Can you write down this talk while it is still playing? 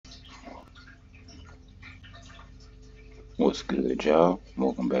What's good, y'all?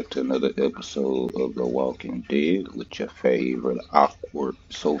 Welcome back to another episode of The Walking Dead with your favorite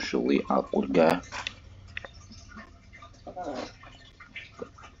socially awkward guy,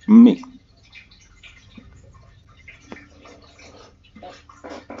 me.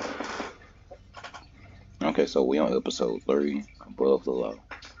 Okay, so we on episode 3, Above the Law.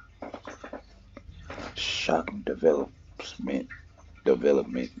 Shocking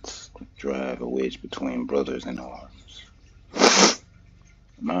developments drive a wedge between brothers in arms.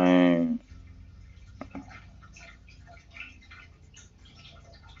 Man,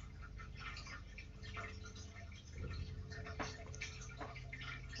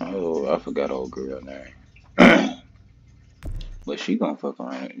 oh, I forgot old girl name. But she gonna fuck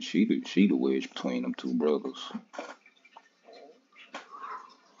around and she the wedge between them two brothers.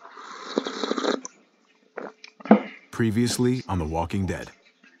 Previously on The Walking Dead.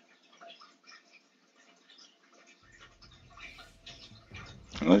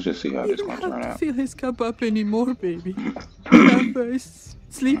 Let's just see how this gonna turn I out. don't feel his cup up anymore, baby. Papa is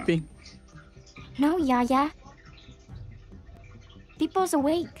sleeping. No, Yaya. Pipo's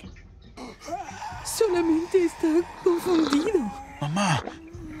awake. Solamente está confundido. Mamá.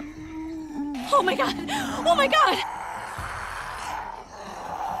 Oh my god! Oh my god!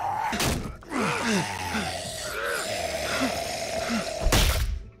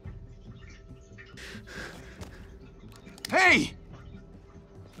 Hey!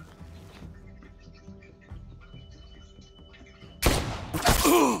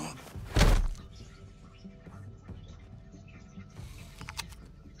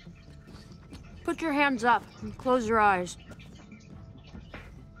 Put your hands up and close your eyes.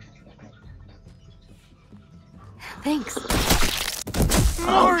 Thanks.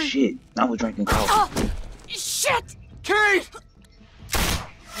 Oh shit! I was drinking coffee. Oh, shit! Kate!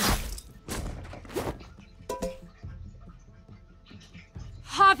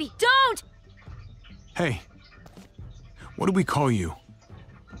 Javi, don't! Hey. What do we call you?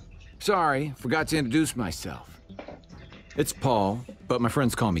 Sorry, forgot to introduce myself. It's Paul, but my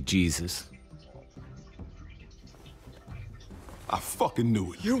friends call me Jesus. I fucking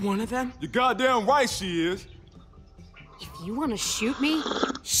knew it. You're one of them? You're goddamn right she is. If you want to shoot me,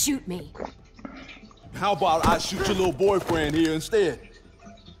 shoot me. How about I shoot your little boyfriend here instead?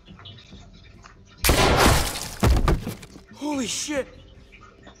 Holy shit.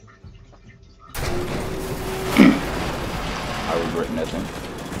 I regret nothing.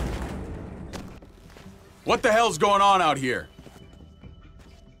 What the hell's going on out here?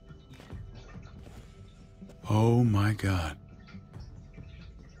 Oh my god.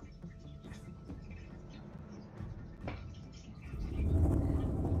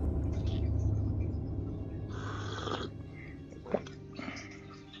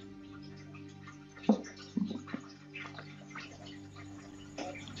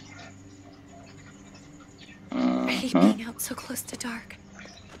 I hate being out so close to dark.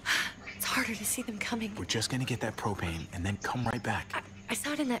 It's harder to see them coming. We're just gonna get that propane and then come right back. I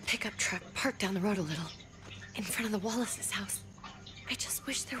saw it in that pickup truck parked down the road a little, in front of the Wallace's house. I just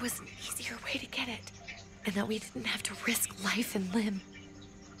wish there was an easier way to get it, and that we didn't have to risk life and limb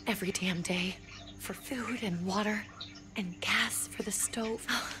every damn day for food and water and gas for the stove.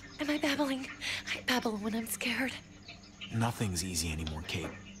 Am I babbling? I babble when I'm scared. Nothing's easy anymore, Kate.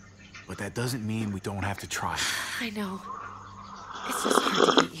 But that doesn't mean we don't have to try. I know. It's just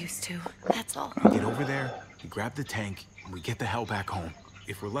hard to get used to, that's all. We get over there, we grab the tank, and we get the hell back home.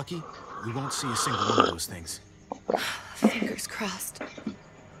 If we're lucky, we won't see a single one of those things. Fingers crossed.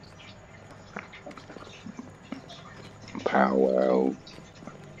 Powwow.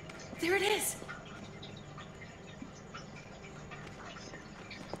 There it is!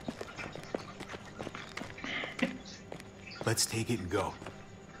 Let's take it and go.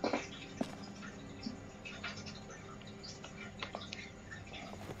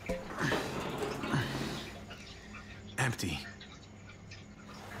 Empty.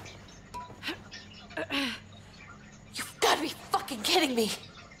 You've got to be fucking kidding me!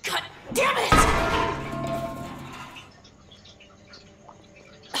 God damn it!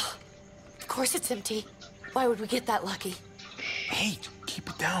 Of course it's empty. Why would we get that lucky? Hey, keep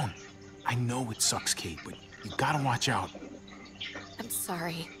it down. I know it sucks, Kate, but you gotta watch out. I'm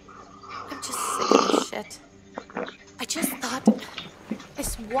sorry. I'm just sick of this shit. I just thought,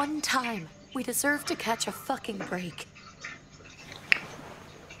 this one time, we deserve to catch a fucking break.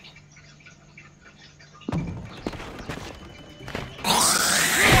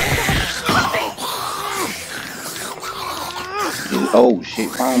 Oh shit!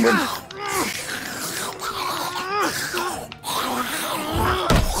 Found him.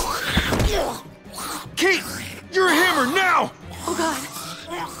 Kate, you're a hammer cover, now! Oh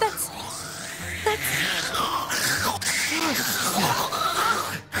God. That's...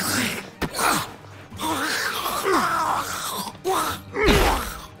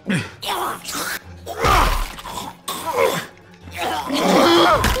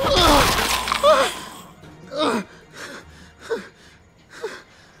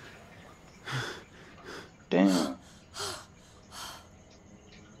 Damn.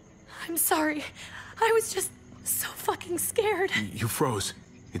 I'm sorry. I was just so fucking scared. You froze.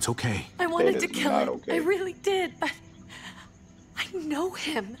 It's okay. I wanted That to is kill not him. okay. I really did, but I know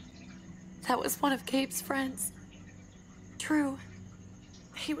him. That was one of Gabe's friends. Drew.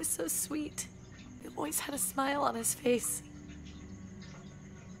 He was so sweet. He always had a smile on his face.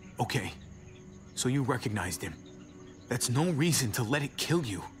 Okay. So you recognized him. That's no reason to let it kill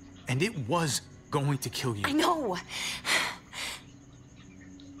you. And it was going to kill you. I know.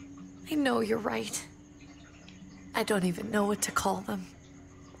 I know you're right. I don't even know what to call them.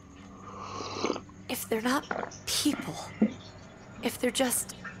 If they're not people, if they're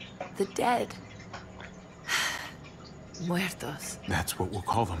just the dead. Muertos. That's what we'll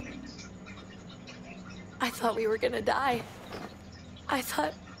call them. I thought we were gonna die. I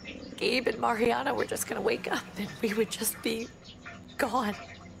thought Gabe and Mariana were just gonna wake up and we would just be gone.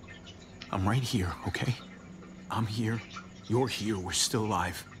 I'm right here, okay? I'm here. You're here. We're still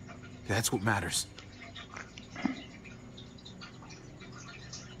alive. That's what matters.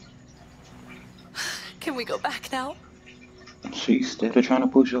 Can we go back now? She's still trying to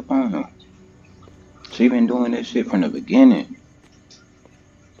push up on him. She been doing this shit from the beginning.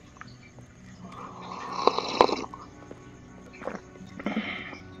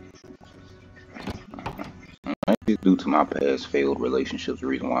 I think it's due to my past failed relationships. The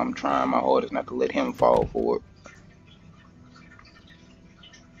reason why I'm trying my hardest not to let him fall for it.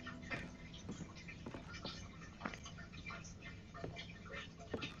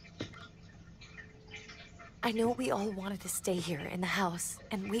 I know we all wanted to stay here in the house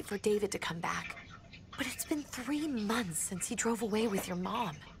and wait for David to come back. But it's been 3 months since he drove away with your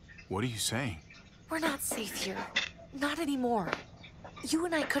mom. What are you saying? We're not safe here. Not anymore. You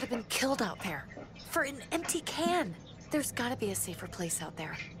and I could have been killed out there. For an empty can. There's gotta be a safer place out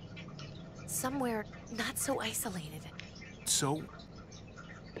there. Somewhere not so isolated. So,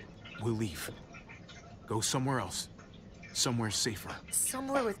 we'll leave. Go somewhere else. Somewhere safer.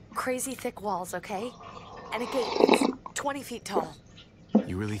 Somewhere with crazy thick walls, okay? And a gate that's 20 feet tall.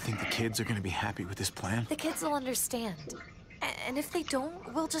 You really think the kids are gonna be happy with this plan? The kids will understand. And if they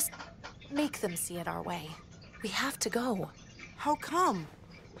don't, we'll just make them see it our way. We have to go. How come?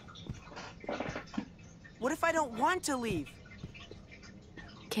 What if I don't want to leave?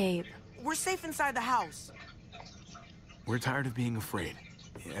 Gabe. We're safe inside the house. We're tired of being afraid.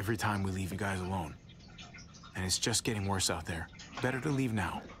 Every time we leave you guys alone. And it's just getting worse out there. Better to leave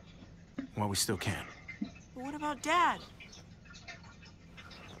now. While we still can. But what about Dad?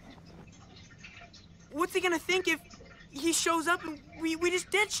 What's he gonna think if he shows up and we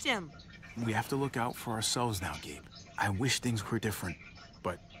just ditched him? We have to look out for ourselves now, Gabe. I wish things were different,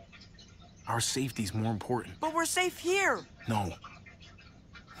 but our safety's more important. But we're safe here. No,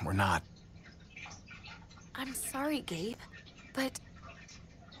 we're not. I'm sorry, Gabe, but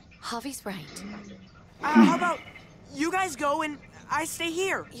Javi's right. How about you guys go and I stay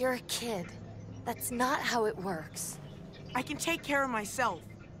here? You're a kid. That's not how it works. I can take care of myself.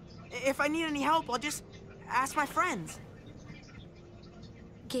 If I need any help, I'll just ask my friends.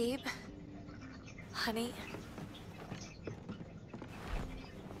 Gabe, honey,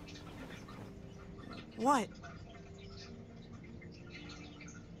 What?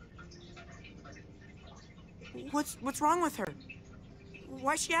 What's wrong with her?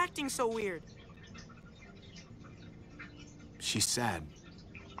 Why's she acting so weird? She's sad.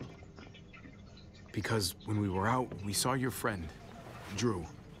 Because when we were out, we saw your friend, Drew.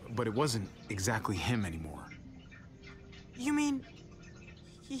 But it wasn't exactly him anymore. You mean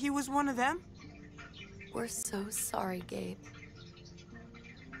he was one of them? we're so sorry, Gabe.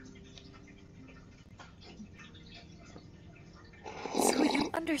 So you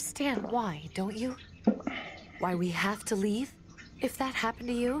understand why, don't you? Why we have to leave? If that happened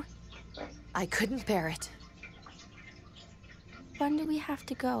to you, I couldn't bear it. When do we have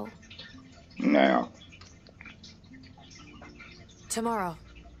to go? Now. Tomorrow,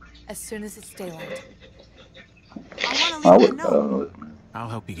 as soon as it's daylight. I want I to leave would, a note. I'll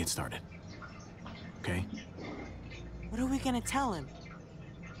help you get started. Okay? What are we gonna tell him?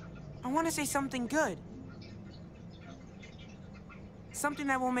 I want to say something good. Something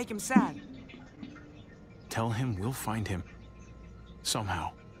that won't make him sad. Tell him we'll find him.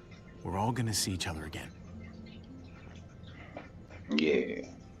 Somehow. We're all gonna see each other again. Yeah.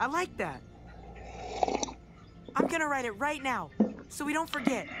 I like that. I'm gonna write it right now, so we don't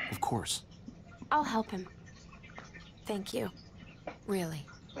forget. Of course. I'll help him. Thank you. Really.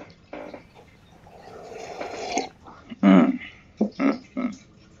 Mm. Mm.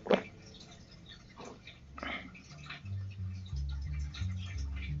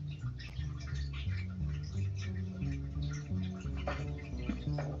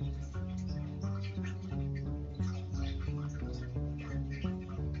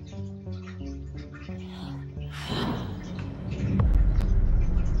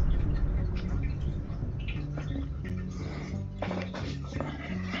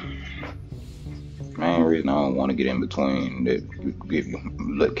 Main reason I don't want to get in between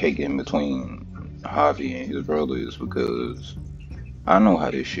let Cake in between Javi and his brother is because I know how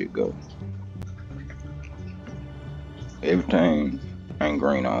this shit go. Everything ain't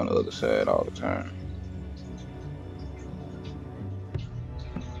green on the other side all the time.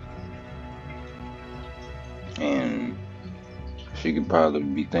 And she could probably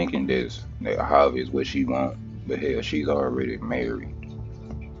be thinking that Javi is what she want, but hell, she's already married.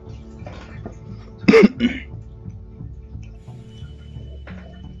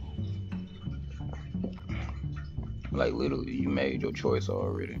 Like literally, you made your choice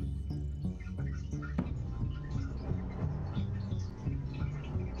already.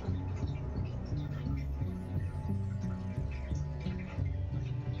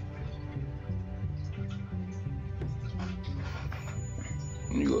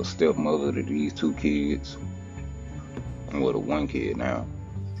 You a stepmother to these two kids, and with a one kid now.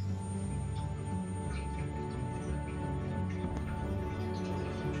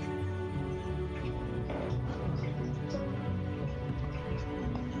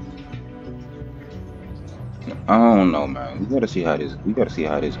 I don't know, man. We gotta see how this. We gotta see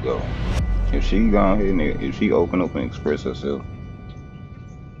how this go. If she go ahead and if she open up and express herself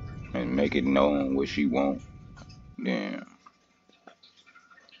and make it known what she want, then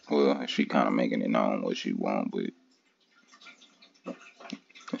well, she kind of making it known what she want, but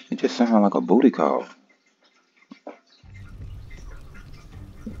it just sounds like a booty call.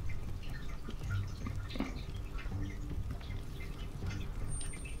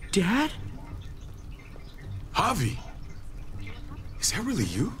 Dad? Javi! Is that really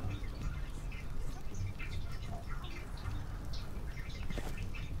you?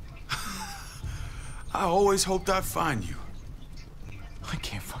 I always hoped I'd find you. I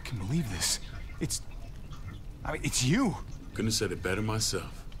can't fucking believe this. It's you. Couldn't have said it better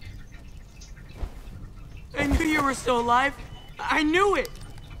myself. I knew you were still alive. I knew it.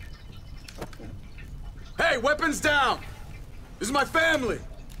 Hey, weapons down! This is my family!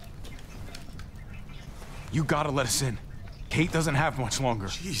 You gotta let us in. Kate doesn't have much longer.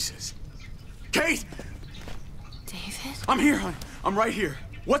 Jesus. Kate! David? I'm here, hon. I'm right here.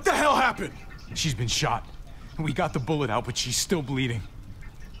 What the hell happened? She's been shot. We got the bullet out, but she's still bleeding.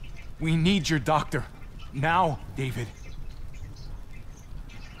 We need your doctor. Now, David.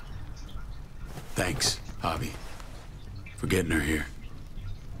 Thanks, Javi, for getting her here.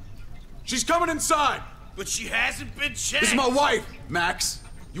 She's coming inside! But she hasn't been checked. This is my wife, Max.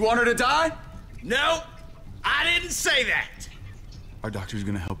 You want her to die? No, I didn't say that. Our doctor's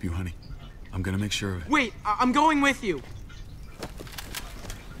gonna help you, honey. I'm gonna make sure of it. Wait, I'm going with you.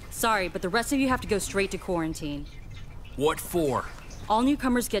 Sorry, but the rest of you have to go straight to quarantine. What for? All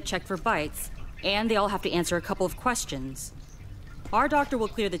newcomers get checked for bites, and they all have to answer a couple of questions. Our doctor will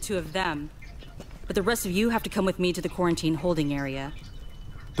clear the two of them, but the rest of you have to come with me to the quarantine holding area.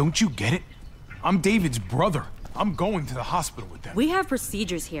 Don't you get it? I'm David's brother. I'm going to the hospital with them. We have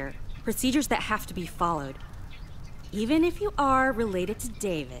procedures here. Procedures that have to be followed. Even if you are related to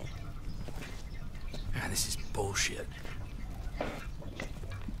David. This is bullshit.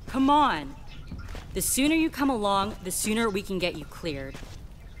 Come on. The sooner you come along, the sooner we can get you cleared.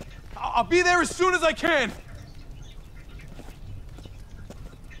 I'll be there as soon as I can.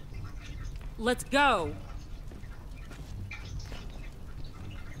 Let's go.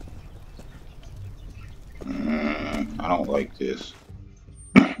 I don't like this.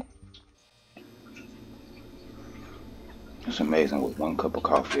 It's amazing what one cup of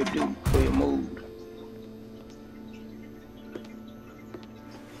coffee will do for your mood.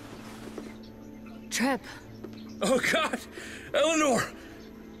 Trip. Oh, God! Eleanor!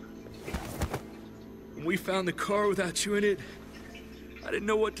 When we found the car without you in it, I didn't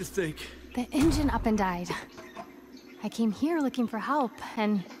know what to think. The engine up and died. I came here looking for help,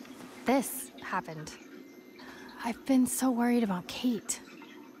 and this happened. I've been so worried about Kate.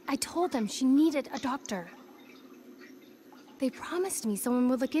 I told them she needed a doctor. They promised me someone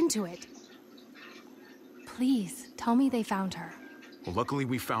would look into it. Please, tell me they found her. Well, luckily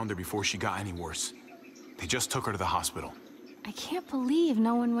we found her before she got any worse. They just took her to the hospital. I can't believe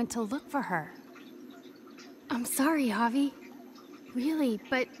no one went to look for her. I'm sorry, Javi. Really,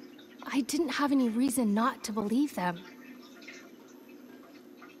 but I didn't have any reason not to believe them.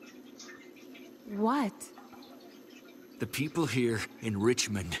 What? The people here in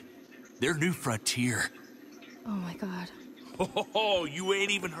Richmond, their new frontier. Oh my god. Oh, you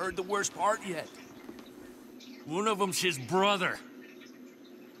ain't even heard the worst part yet. One of them's his brother.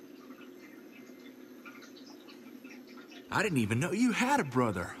 I didn't even know you had a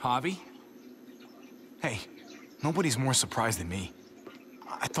brother, Javi. Hey, nobody's more surprised than me.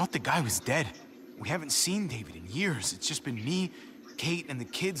 I thought the guy was dead. We haven't seen David in years. It's just been me, Kate, and the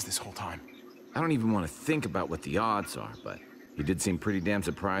kids this whole time. I don't even want to think about what the odds are, but he did seem pretty damn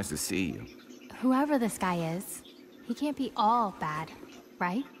surprised to see you. Whoever this guy is, he can't be all bad,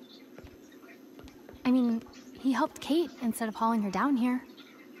 right? I mean, he helped Kate instead of hauling her down here.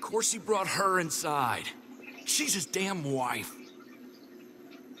 Of course he brought her inside. She's his damn wife.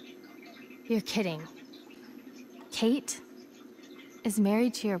 You're kidding. Kate is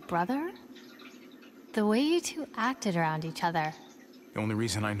married to your brother? The way you two acted around each other. The only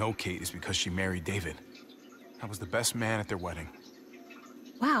reason I know Kate is because she married David. I was the best man at their wedding.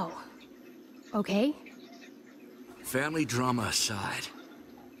 Wow. Okay. Family drama aside,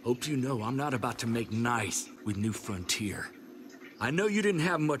 hope you know I'm not about to make nice with New Frontier. I know you didn't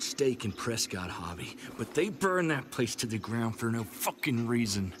have much stake in Prescott, Javi, but they burned that place to the ground for no fucking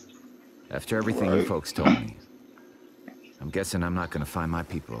reason. After everything you folks told me, I'm guessing I'm not gonna find my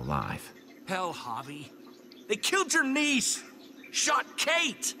people alive. Hell, Javi. They killed your niece! Shot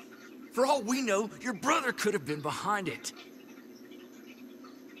Kate! For all we know, your brother could have been behind it.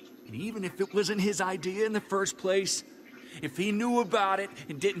 And even if it wasn't his idea in the first place, if he knew about it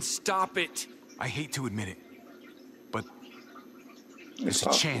and didn't stop it... I hate to admit it, but there's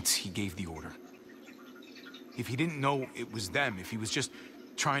a chance he gave the order. If he didn't know it was them, if he was just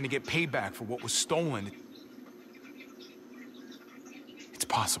trying to get payback for what was stolen, it's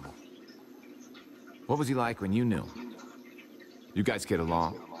possible. What was he like when you knew? You guys get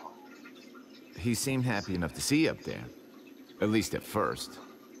along? He seemed happy enough to see you up there. At least at first.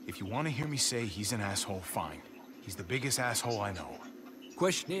 If you want to hear me say he's an asshole, fine. He's the biggest asshole I know.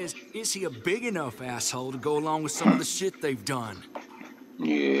 Question is he a big enough asshole to go along with some of the shit they've done?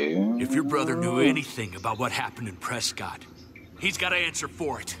 Yeah. If your brother knew anything about what happened in Prescott, he's got to answer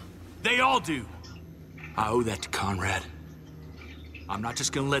for it. They all do. I owe that to Conrad. I'm not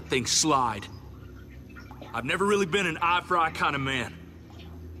just gonna let things slide. I've never really been an eye-for-eye kind of man.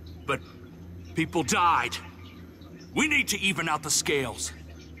 But people died. We need to even out the scales.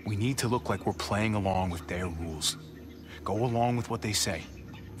 We need to look like we're playing along with their rules. Go along with what they say.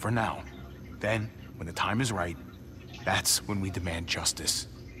 For now. Then, when the time is right, that's when we demand justice.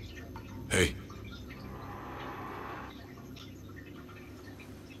 Hey.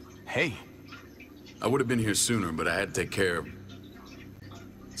 Hey. I would have been here sooner, but I had to take care of...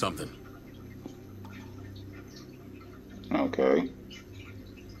 something. Okay.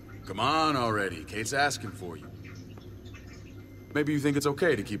 Come on already. Kate's asking for you. Maybe you think it's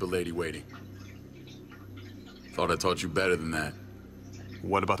okay to keep a lady waiting. Thought I taught you better than that.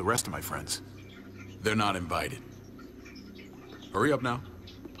 What about the rest of my friends? They're not invited. Hurry up now.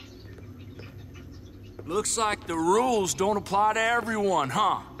 Looks like the rules don't apply to everyone,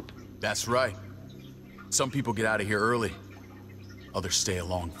 huh? That's right. Some people get out of here early. Others stay a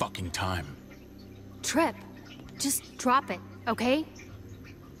long fucking time. Trip, just drop it, okay?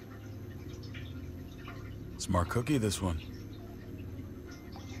 Smart cookie, this one.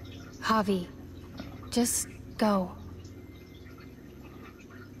 Javi, just go.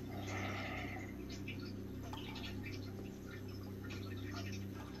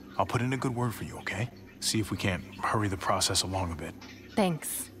 I'll put in a good word for you, okay? See if we can't hurry the process along a bit.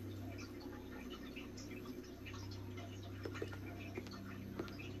 Thanks.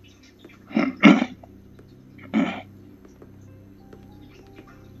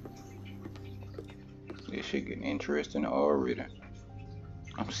 This shit getting interesting already.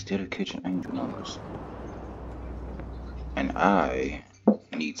 I'm still at Kitchen Angel numbers. And I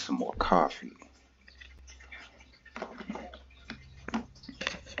need some more coffee.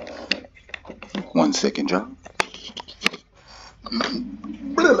 One second, John.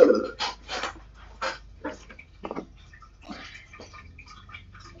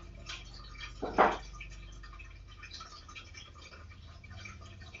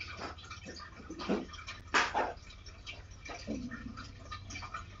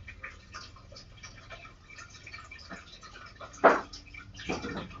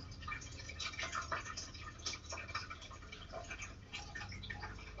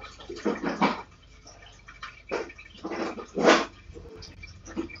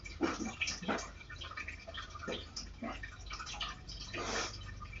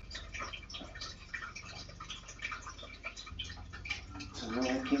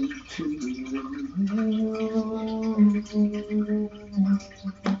 I'm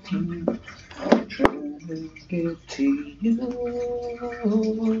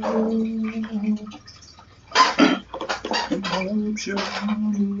sure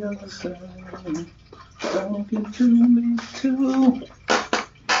on the other side, talking to me too.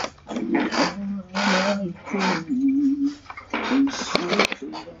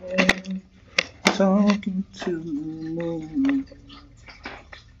 Talking to me.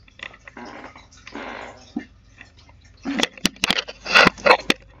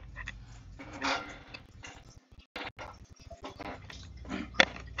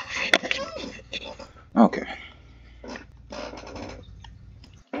 Okay.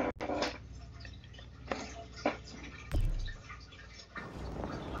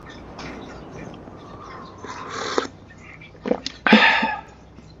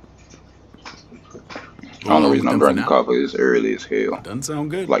 The Go only along reason with I'm them for drinking now? coffee is early as hell. Doesn't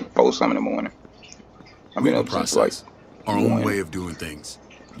sound good. Like 4 something in the morning. I've We been have a up since like process. Our own 1. way of doing things.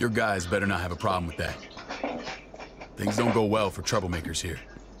 Your guys better not have a problem with that. Things don't go well for troublemakers here.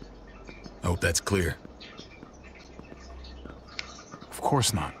 I hope that's clear. Of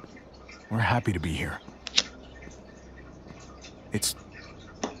course not. We're happy to be here. It's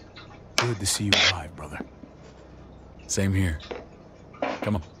good to see you alive, brother. Same here.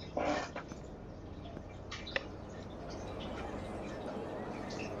 Come on.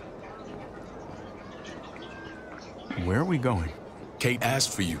 Where are we going? Kate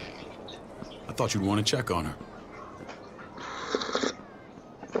asked for you. I thought you'd want to check on her.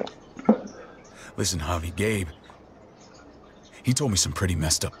 Listen, Javi, Gabe, he told me some pretty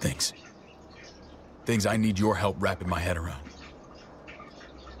messed up things. Things I need your help wrapping my head around.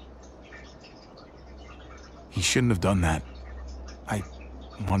 He shouldn't have done that. I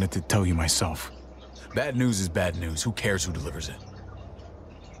wanted to tell you myself. Bad news is bad news. Who cares who delivers it?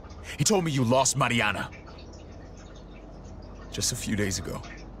 He told me you lost Mariana. Just a few days ago.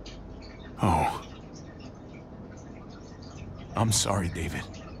 Oh. I'm sorry, David.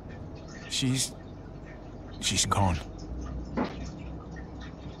 She's gone.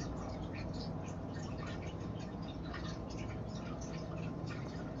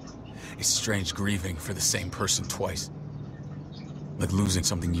 It's strange grieving for the same person twice. Like losing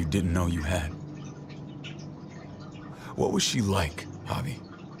something you didn't know you had. What was she like, Javi?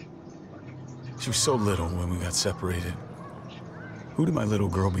 She was so little when we got separated. Who did my little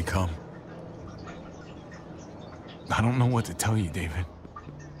girl become? I don't know what to tell you, David.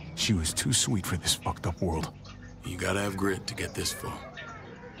 She was too sweet for this fucked up world. You gotta have grit to get this far.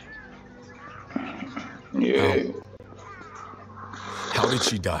 Yeah. How did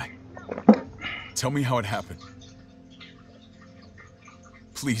she die? Tell me how it happened.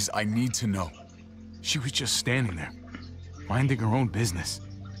 Please, I need to know. She was just standing there, minding her own business.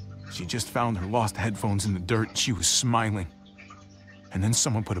 She just found her lost headphones in the dirt and she was smiling. And then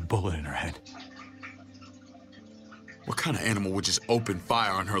someone put a bullet in her head. What kind of animal would just open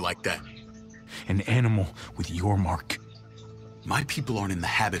fire on her like that? An animal with your mark. My people aren't in the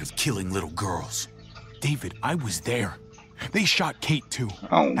habit of killing little girls. David, I was there. They shot Kate too.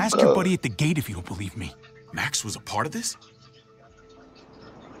 Oh, Ask God. your buddy at the gate if you don't believe me. Max was a part of this?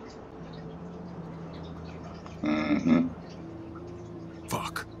 Mm-hmm.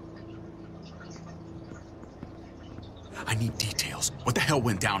 Fuck. I need details. What the hell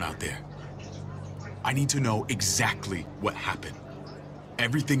went down out there? I need to know exactly what happened.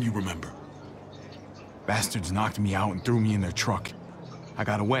 Everything you remember. Bastards knocked me out and threw me in their truck. I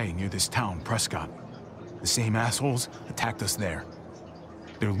got away near this town, Prescott. The same assholes attacked us there.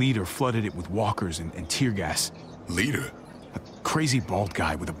 Their leader flooded it with walkers and tear gas. Leader? A crazy bald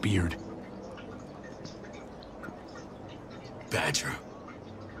guy with a beard. Badger,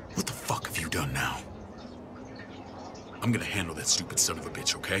 what the fuck have you done now? I'm gonna handle that stupid son of a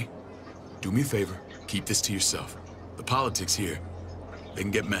bitch, okay? Do me a favor, keep this to yourself. The politics here, they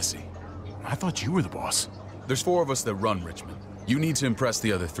can get messy. I thought you were the boss. There's 4 of us that run Richmond. You need to impress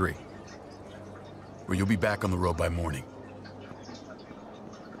the other 3. Or you'll be back on the road by morning.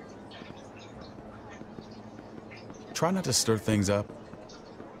 Try not to stir things up.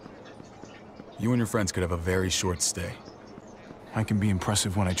 You and your friends could have a very short stay. I can be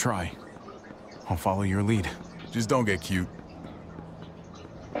impressive when I try. I'll follow your lead. Just don't get cute.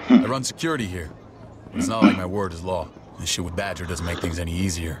 I run security here. It's not like my word is law. This shit with Badger doesn't make things any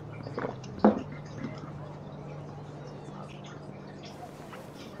easier.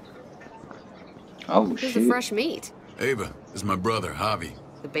 Oh, Who's shit. the fresh meat? Ava, this is my brother, Javi.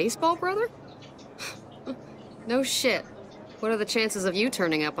 The baseball brother? No shit. What are the chances of you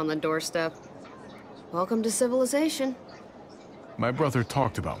turning up on the doorstep? Welcome to civilization. My brother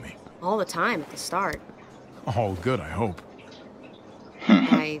talked about me. All the time at the start. All good, I hope.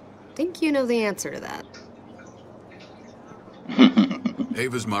 I think you know the answer to that.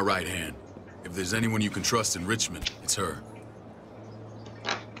 Ava's my right hand. If there's anyone you can trust in Richmond, it's her.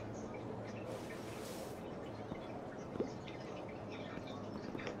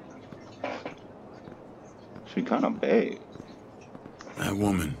 She kind of bad. That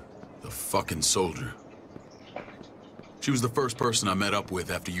woman, the fucking soldier. She was the first person I met up with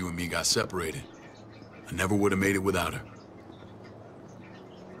after you and me got separated. I never would have made it without her.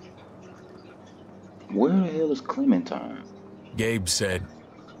 Where the hell is Clementine? Gabe said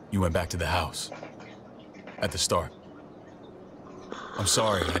you went back to the house. At the start. I'm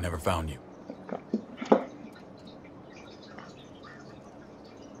sorry I never found you.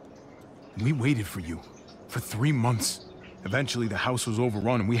 We waited for you. For 3 months. Eventually the house was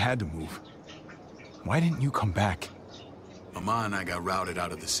overrun and we had to move. Why didn't you come back? Mama and I got routed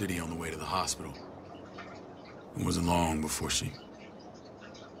out of the city on the way to the hospital. It wasn't long before she...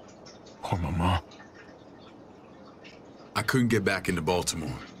 Poor Mama. I couldn't get back into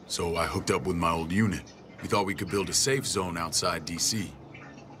Baltimore, so I hooked up with my old unit. We thought we could build a safe zone outside D.C.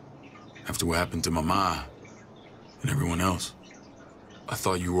 After what happened to Mama and everyone else, I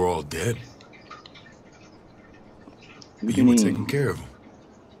thought you were all dead. But you were taking care of them,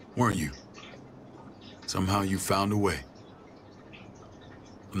 weren't you? Somehow you found a way.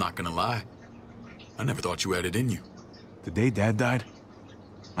 I'm not gonna lie. I never thought you had it in you. The day Dad died,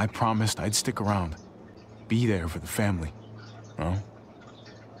 I promised I'd stick around. Be there for the family. Well,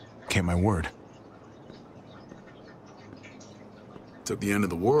 kept my word. Took the end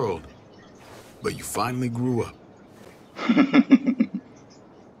of the world, but you finally grew up.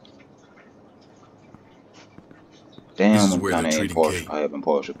 Damn, this is I'm where they're kind of treating impartial. Kate. I have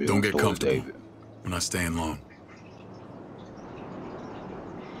impartial feelings Don't get towards comfortable. David. We're not staying long.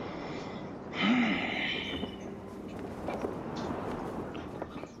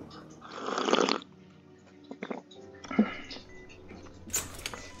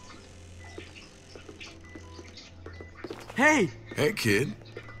 Hey! Hey, kid.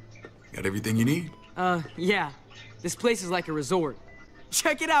 Got everything you need? Yeah. This place is like a resort.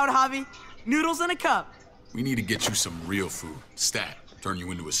 Check it out, Javi. Noodles in a cup. We need to get you some real food. Stat. Turn you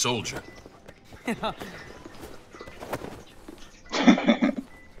into a soldier.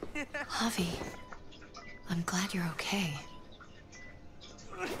 Javi, I'm glad you're okay.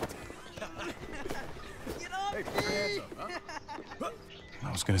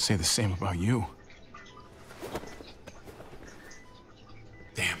 I was gonna say the same about you.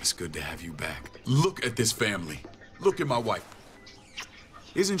 Damn, it's good to have you back. Look at this family. Look at my wife.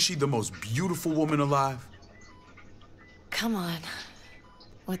 Isn't she the most beautiful woman alive? Come on.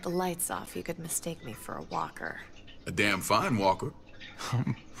 With the lights off, you could mistake me for a walker. A damn fine walker.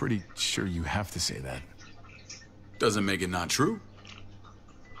 I'm pretty sure you have to say that. Doesn't make it not true.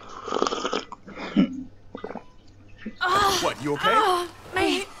 What, you okay?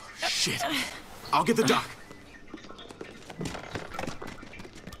 My... Shit. I'll get the doc.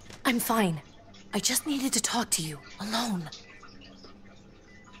 I'm fine. I just needed to talk to you, alone.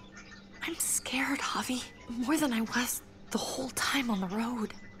 I'm scared, Javi. More than I was the whole time on the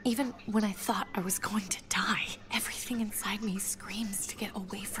road. Even when I thought I was going to die, everything inside me screams to get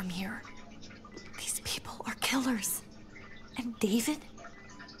away from here. These people are killers. And David?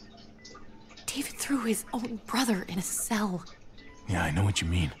 David threw his own brother in a cell. Yeah, I know what you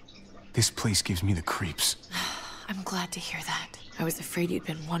mean. This place gives me the creeps. I'm glad to hear that. I was afraid you'd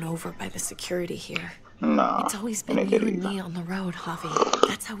been won over by the security here. Nah. It's always been you and me on the road, Javi.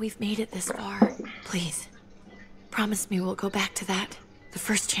 That's how we've made it this far. Please, promise me we'll go back to that the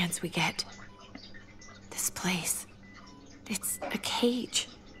first chance we get. This place, it's a cage.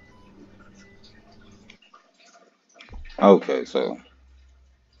 Okay, so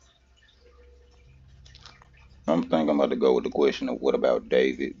I'm thinking I'm about to go with the question of what about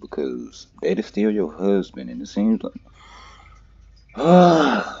David, because Dad is still your husband, and it seems like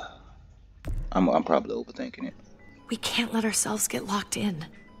I'm probably overthinking it. We can't let ourselves get locked in.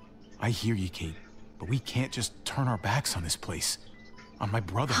 I hear you, Kate, but we can't just turn our backs on this place. On my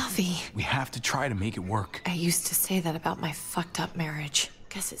brother. Javi. We have to try to make it work. I used to say that about my fucked up marriage.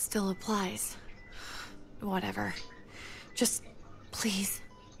 Guess it still applies. Whatever. Just, please.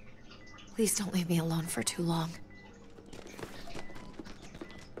 Please don't leave me alone for too long.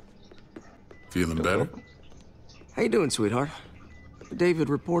 Feeling better? How you doing, sweetheart? David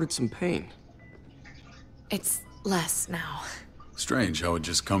reported some pain. It's less now. Strange how it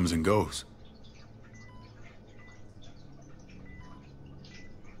just comes and goes.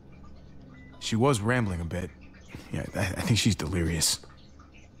 She was rambling a bit. Yeah, I think she's delirious.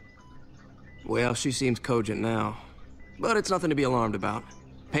 Well, she seems cogent now. But it's nothing to be alarmed about.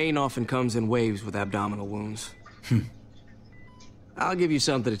 Pain often comes in waves with abdominal wounds. I'll give you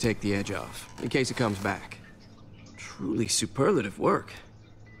something to take the edge off, in case it comes back. Truly superlative work.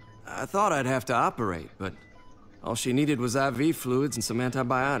 I thought I'd have to operate, but all she needed was IV fluids and some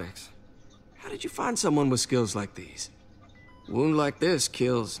antibiotics. How did you find someone with skills like these? A wound like this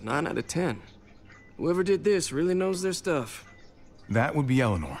kills 9 out of 10. Whoever did this really knows their stuff. That would be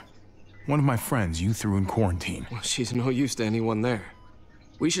Eleanor. One of my friends you threw in quarantine. Well, she's no use to anyone there.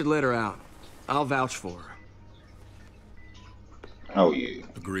 We should let her out. I'll vouch for her. Oh, yeah.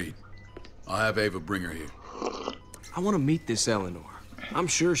 Agreed. I'll have Ava bring her here. I want to meet this Eleanor. I'm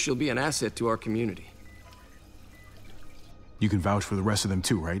sure she'll be an asset to our community. You can vouch for the rest of them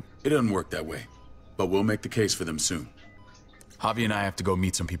too, right? It doesn't work that way, but we'll make the case for them soon. Javi and I have to go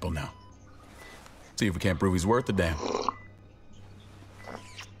meet some people now. See if we can't prove he's worth the damn.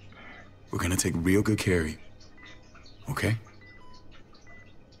 We're gonna take real good care of you. Okay?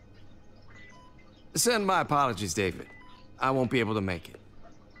 Send my apologies, David. I won't be able to make it.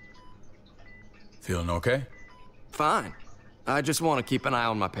 Feeling okay? Fine. I just want to keep an eye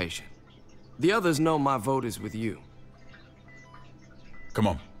on my patient. The others know my vote is with you. Come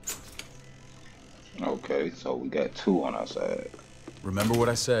on. Okay, so we got 2 on our side. Remember what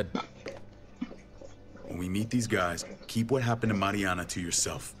I said. When we meet these guys, keep what happened to Mariana to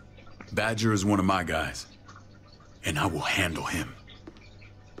yourself. Badger is one of my guys, and I will handle him.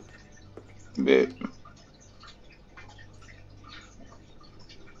 Bet.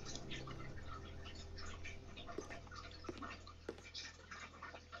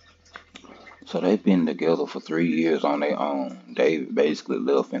 So they've been together for 3 years on their own. David basically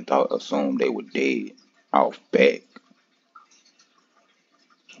left and assumed they were dead off back.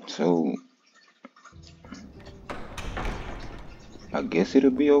 So I guess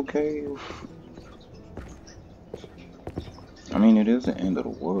it'll be okay if, I mean, it is the end of the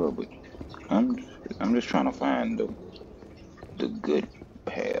world, but I'm just trying to find the good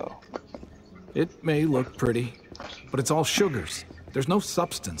path. It may look pretty, but it's all sugars. There's no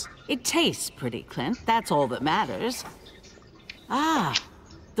substance. It tastes pretty, Clint. That's all that matters. Ah,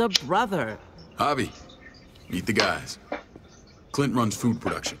 the brother. Javi, meet the guys. Clint runs food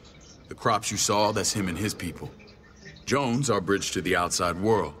production. The crops you saw, that's him and his people. Jones, our bridge to the outside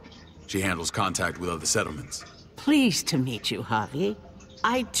world. She handles contact with other settlements. Pleased to meet you, Javi.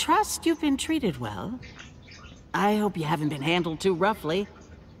 I trust you've been treated well. I hope you haven't been handled too roughly.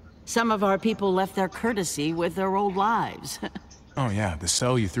 Some of our people left their courtesy with their old lives. Oh yeah, the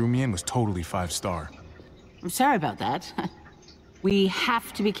cell you threw me in was totally 5-star. I'm sorry about that. We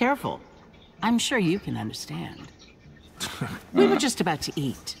have to be careful. I'm sure you can understand. We were just about to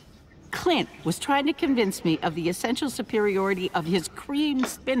eat. Clint was trying to convince me of the essential superiority of his cream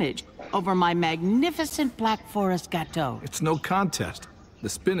spinach over my magnificent Black Forest gâteau. It's no contest. The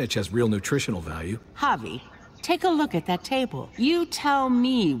spinach has real nutritional value. Javi, take a look at that table. You tell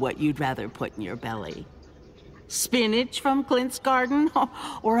me what you'd rather put in your belly. Spinach from Clint's garden,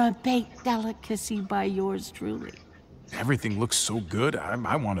 or a baked delicacy by yours truly? Everything looks so good,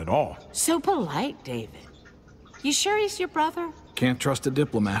 I want it all. So polite, David. You sure he's your brother? Can't trust a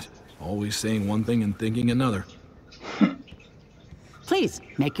diplomat. Always saying one thing and thinking another. Please,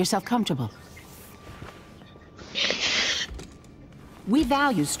 make yourself comfortable. We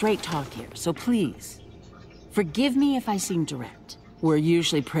value straight talk here, so please, forgive me if I seem direct. We're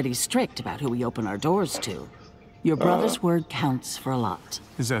usually pretty strict about who we open our doors to. Your brother's word counts for a lot.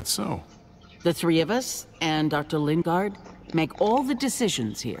 Is that so? The 3 of us and Dr. Lingard make all the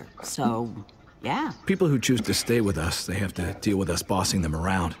decisions here, so, yeah. People who choose to stay with us, they have to deal with us bossing them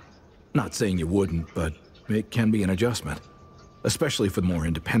around. Not saying you wouldn't, but it can be an adjustment. Especially for the more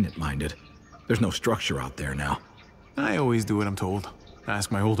independent-minded. There's no structure out there now. I always do what I'm told.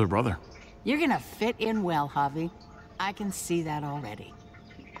 Ask my older brother. You're gonna fit in well, Javi. I can see that already.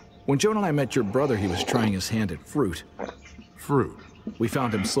 When Joan and I met your brother, he was trying his hand at fruit. Fruit? We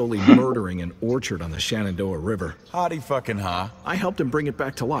found him slowly murdering an orchard on the Shenandoah River. Howdy fucking ha. I helped him bring it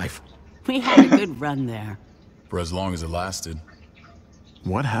back to life. We had a good run there. For as long as it lasted.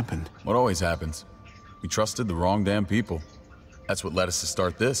 What happened? What always happens. We trusted the wrong damn people. That's what led us to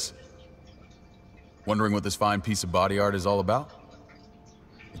start this. Wondering what this fine piece of body art is all about?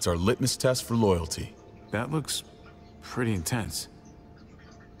 It's our litmus test for loyalty. That looks pretty intense.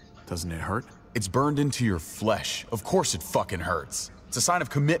 Doesn't it hurt? It's burned into your flesh. Of course it fucking hurts. It's a sign of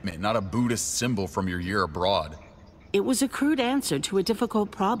commitment, not a Buddhist symbol from your year abroad. It was a crude answer to a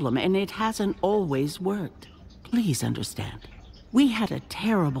difficult problem, and it hasn't always worked. Please understand. We had a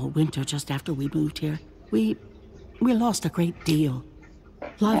terrible winter just after we moved here. We We lost a great deal.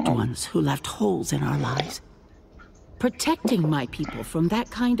 Loved ones who left holes in our lives. Protecting my people from that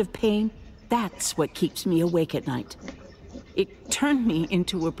kind of pain, that's what keeps me awake at night. It turned me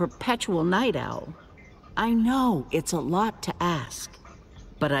into a perpetual night owl. I know it's a lot to ask,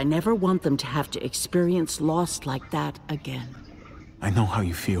 but I never want them to have to experience loss like that again. I know how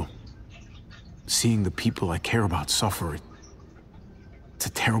you feel. Seeing the people I care about suffer, it's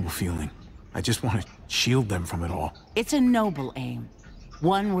a terrible feeling. I just want to shield them from it all. It's a noble aim,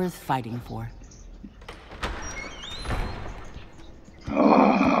 one worth fighting for.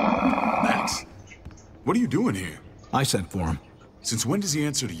 Max, what are you doing here? I sent for him. Since when does he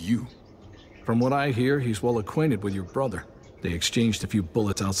answer to you? From what I hear, he's well acquainted with your brother. They exchanged a few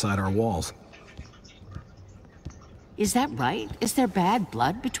bullets outside our walls. Is that right? Is there bad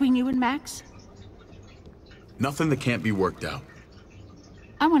blood between you and Max? Nothing that can't be worked out.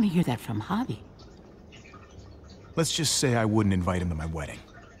 I want to hear that from Javi. Let's just say I wouldn't invite him to my wedding.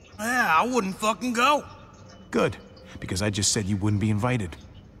 Yeah, I wouldn't fucking go. Good, because I just said you wouldn't be invited.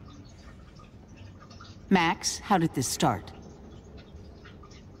 Max, how did this start?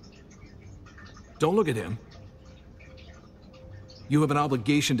 Don't look at him. You have an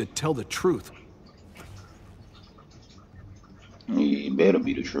obligation to tell the truth. It better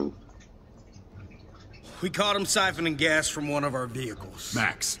be the truth. We caught him siphoning gas from one of our vehicles.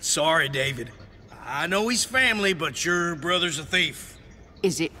 Max. Sorry, David. I know he's family, but your brother's a thief.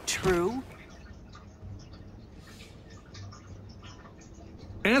 Is it true?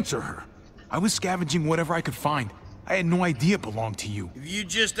 Answer her. I was scavenging whatever I could find. I had no idea it belonged to you. If you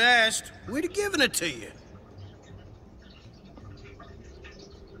just asked, we'd have given it to you.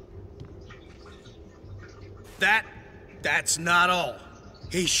 That's not all.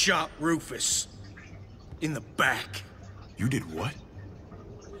 He shot Rufus. In the back. You did what?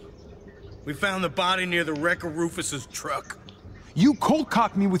 We found the body near the wreck of Rufus's truck. You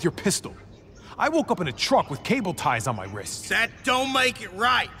cold-cocked me with your pistol. I woke up in a truck with cable ties on my wrists. That don't make it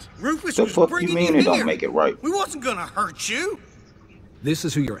right. Rufus The was fuck bringing you mean you it don't here. make it right? We wasn't gonna hurt you. This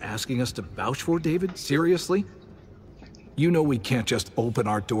is who you're asking us to vouch for, David? Seriously? You know we can't just open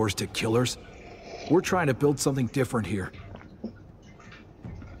our doors to killers. We're trying to build something different here.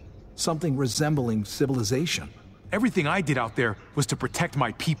 Something resembling civilization. Everything I did out there was to protect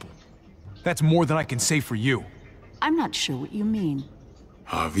my people. That's more than I can say for you. I'm not sure what you mean.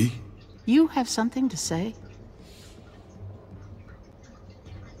 Javi? You have something to say?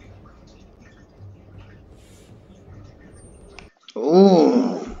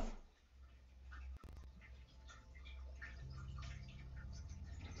 Ooh.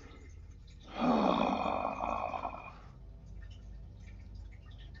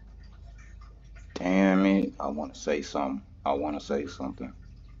 Damn it. I want to say something. I want to say something.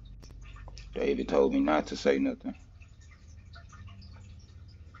 David told me not to say nothing.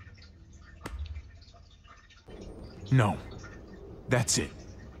 No. That's it.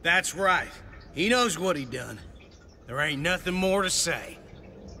 That's right. He knows what he done. There ain't nothing more to say.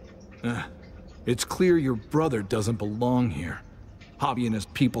 It's clear your brother doesn't belong here. Javi and his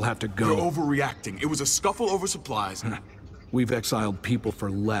people have to go. You're overreacting. It was a scuffle over supplies. We've exiled people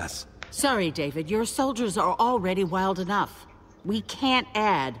for less. Sorry, David. Your soldiers are already wild enough. We can't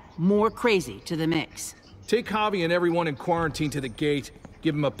add more crazy to the mix. Take Javi and everyone in quarantine to the gate.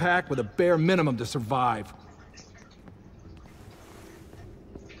 Give them a pack with a bare minimum to survive.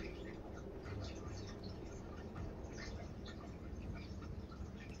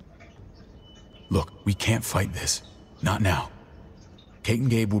 Look, we can't fight this. Not now. Kate and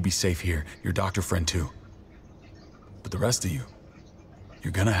Gabe will be safe here, your doctor friend too. But the rest of you,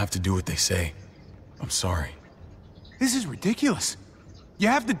 you're gonna have to do what they say. I'm sorry. This is ridiculous. You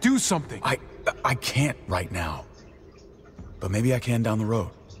have to do something. I can't right now. But maybe I can down the road.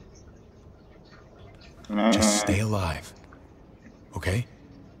 Just stay alive. Okay?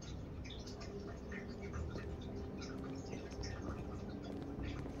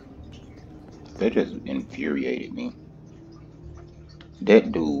 That just infuriated me.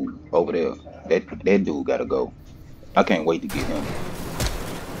 That dude over there, that dude gotta go. I can't wait to get him.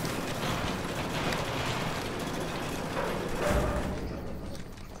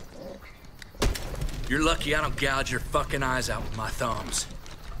 You're lucky I don't gouge your fucking eyes out with my thumbs.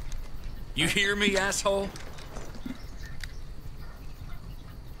 You hear me, asshole?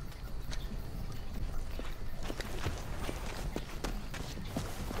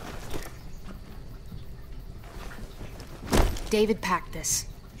 David packed this.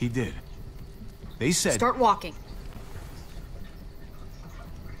 He did. They said... Start walking.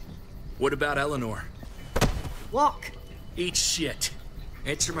 What about Eleanor? Walk. Eat shit.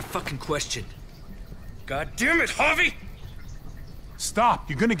 Answer my fucking question. God damn it, Harvey! Stop!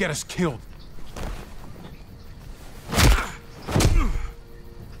 You're gonna get us killed.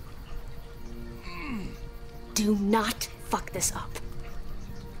 Do not fuck this up.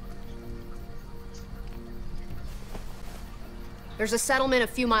 There's a settlement a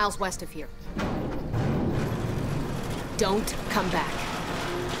few miles west of here. Don't come back.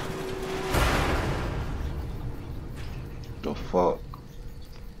 The fuck?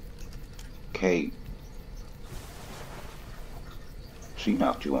 Kate. She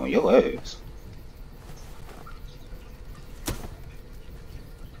knocked you on your ass.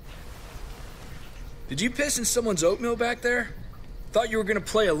 Did you piss in someone's oatmeal back there? Thought you were gonna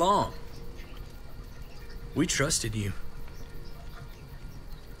play along. We trusted you.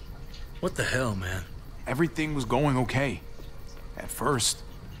 What the hell, man? Everything was going okay. At first.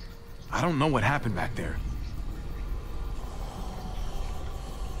 I don't know what happened back there.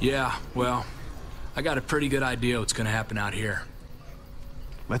 Yeah, well, I got a pretty good idea what's gonna happen out here.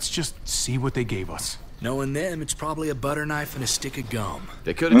 Let's just see what they gave us. Knowing them, it's probably a butter knife and a stick of gum.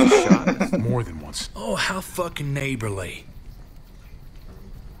 They could have just shot us. More than once. Oh, how fucking neighborly.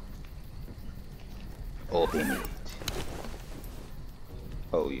 Open it.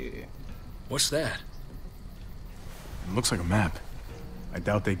 Oh, yeah. What's that? It looks like a map. I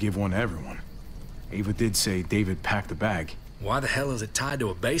doubt they give one to everyone. Ava did say David packed a bag. Why the hell is it tied to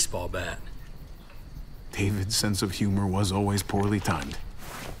a baseball bat? David's sense of humor was always poorly timed.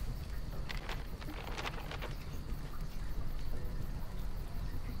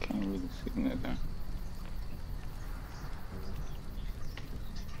 Can't really see nothing.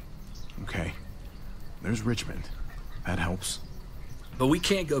 Okay. There's Richmond. That helps. But we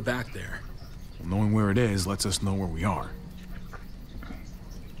can't go back there. Well, knowing where it is lets us know where we are.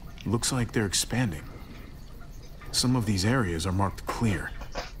 Looks like they're expanding. Some of these areas are marked clear.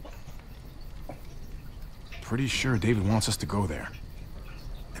 Pretty sure David wants us to go there.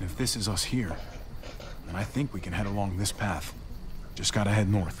 And if this is us here, then I think we can head along this path. Just gotta head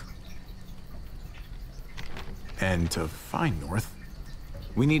north. And to find north...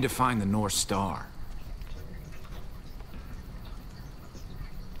 We need to find the North Star.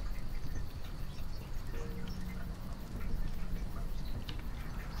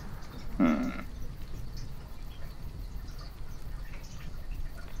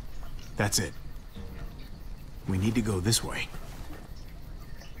 That's it. We need to go this way.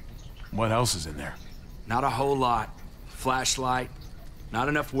 What else is in there? Not a whole lot. Flashlight, not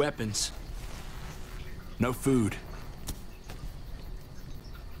enough weapons. No food.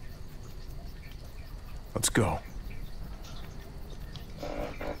 Let's go.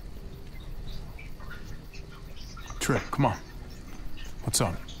 Trip, come on. What's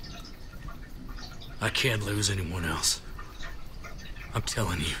up? I can't lose anyone else. I'm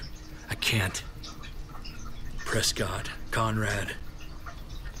telling you, I can't. Prescott, Conrad,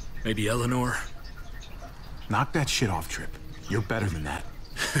 maybe Eleanor. Knock that shit off, Trip. You're better than that.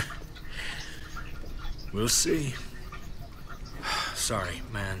 We'll see. Sorry,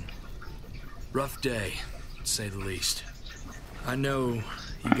 man. Rough day, to say the least. I know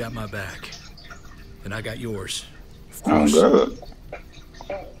you got my back, and I got yours. Of course. I'm good.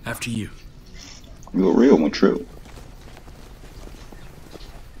 After you. You a real one, True.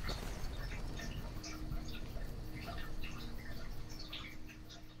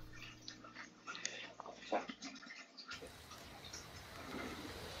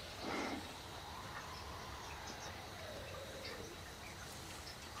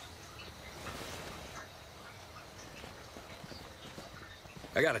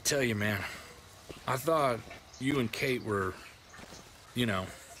 I gotta tell you, man. I thought you and Kate were, you know...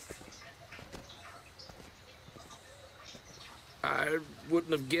 I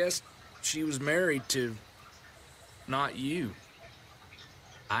wouldn't have guessed she was married to... not you.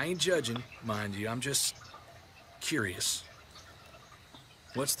 I ain't judging, mind you. I'm just curious.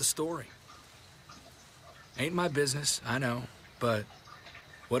 What's the story? Ain't my business, I know, but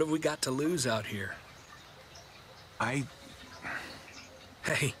what have we got to lose out here?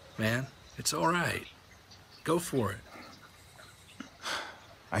 Hey, man, it's all right. Go for it.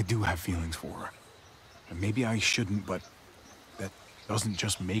 I do have feelings for her. And maybe I shouldn't, but that doesn't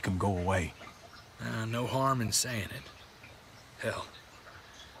just make them go away. No harm in saying it. Hell,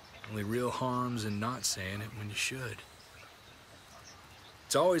 only real harm's in not saying it when you should.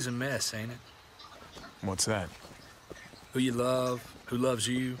 It's always a mess, ain't it? What's that? Who you love, who loves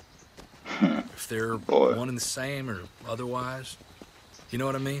you, if they're one and the same or otherwise. You know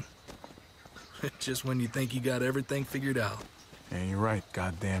what I mean? Just when you think you got everything figured out. Yeah, you're right.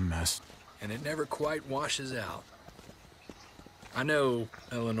 Goddamn mess. And it never quite washes out. I know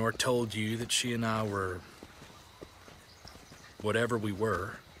Eleanor told you that she and I were whatever we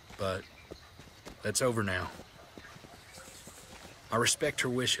were, but that's over now. I respect her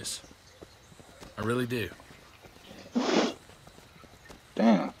wishes. I really do.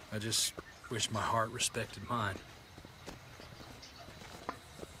 Damn. I just wish my heart respected mine.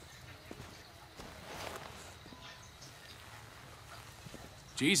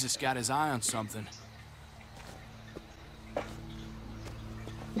 Jesus got his eye on something.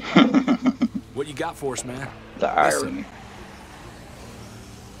 What you got for us, man? The irony.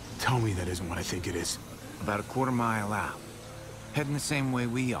 Tell me that isn't what I think it is. About a quarter mile out. Heading the same way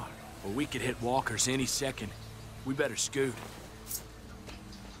we are. Well, we could hit walkers any second. We better scoot.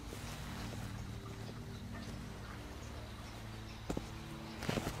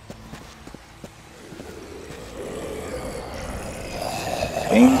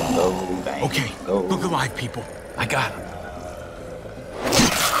 Bingo, bang, Okay, go. look alive, people. I got him.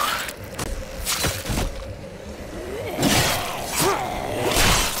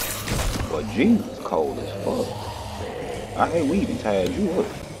 Well, Jesus, cold as fuck. I hate we even tied you up.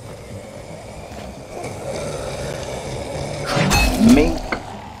 Mink.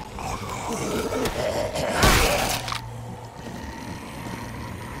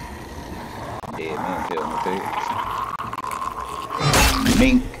 Dead man tell me that.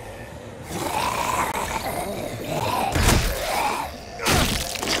 Mink.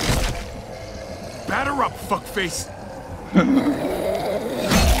 Batter up, fuckface.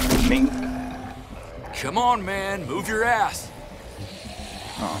 Mink. Come on, man. Move your ass.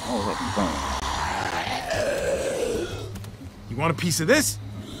 Oh, that's fun. You want a piece of this?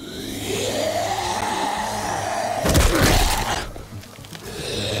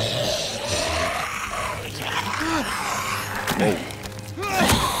 Hey.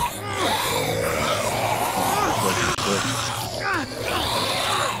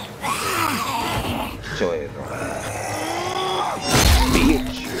 Show it.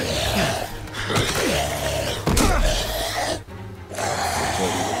 Bitch.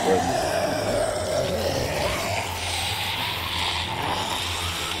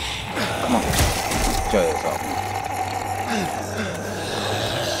 Come on. Show it off.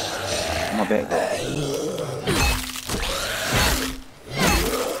 My back go.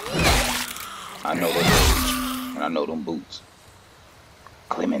 I know that age, and I know them boots.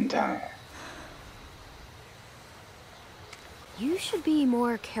 Clementine. You should be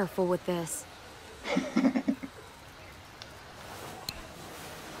more careful with this.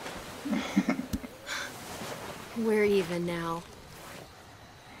 We're even now.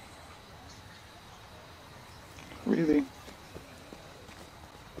 Really?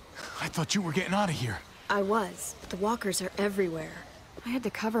 I thought you were getting out of here. I was. The walkers are everywhere. I had to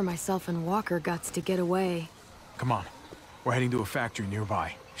cover myself in walker guts to get away. Come on. We're heading to a factory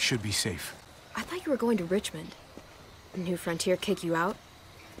nearby. Should be safe. I thought you were going to Richmond. New Frontier kick you out?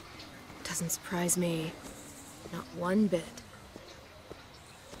 Doesn't surprise me. Not one bit.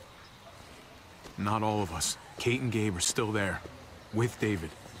 Not all of us. Kate and Gabe are still there. With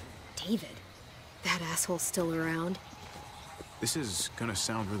David. David? That asshole's still around? This is gonna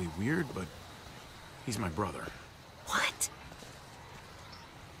sound really weird, but he's my brother. What?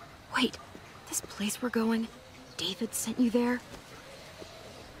 Wait, this place we're going, David sent you there?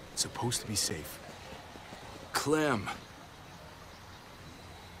 It's supposed to be safe. Clem.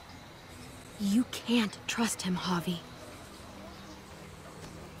 You can't trust him, Javi.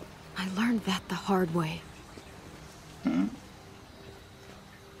 I learned that the hard way. Hmm?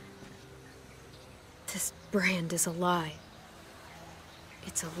 This brand is a lie.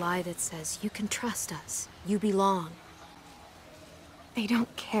 It's a lie that says you can trust us, you belong. They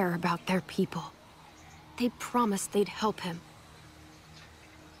don't care about their people. They promised they'd help him.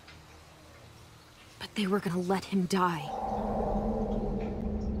 But they were gonna let him die.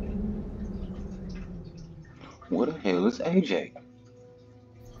 What the hell is AJ?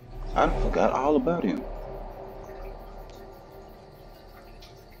 I forgot all about him.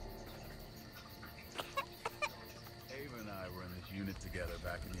 Ava and I were in this unit together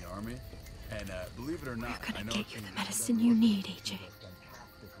back in the army, and believe it or not, We're gonna get you the medicine you need, AJ.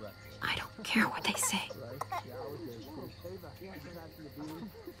 I don't care what they say.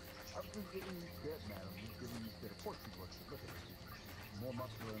 More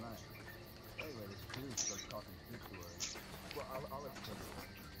muscular than I am. Anyway, this dude starts talking shit to her. Well, I'll let you tell me.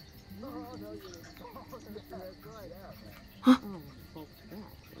 No, you're that's right, yeah, man. Huh?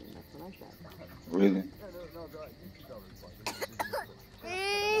 That's what I said. Really? Yeah, no, go ahead. You can tell this part.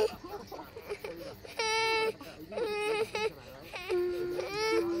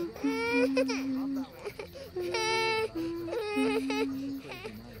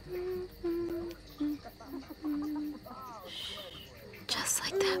 Just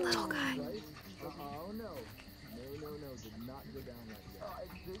like that little guy. Oh no. No, did not go down like that.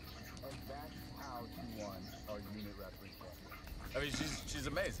 And that's how she won our unit wrestling champion. I mean, she's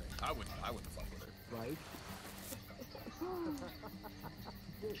amazing. I wouldn't fuck with her. Right?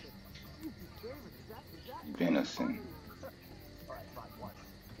 Venison. Alright, fine, one.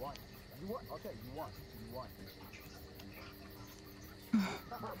 You won. Okay, you won.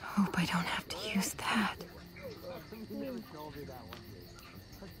 Hope I don't have to use that.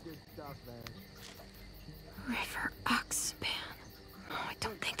 Good stuff, man. River Oxpan. Oh, I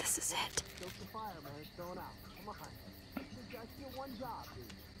don't think this is it. Stoke the fire, man. It's going out. Come on. Just get one job, dude.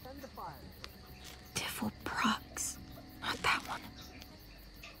 Tend the fire. Diffel Prox. Not that one.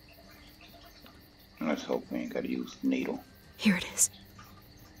 Let's hope we ain't gotta use the needle. Here it is.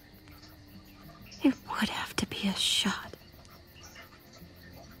 It would have to be a shot.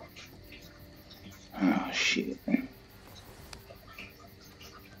 Oh, shit.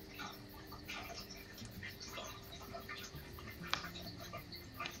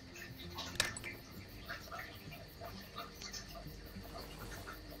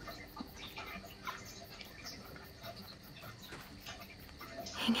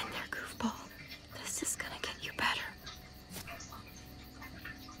 Hang in there, goofball. This is gonna get you better.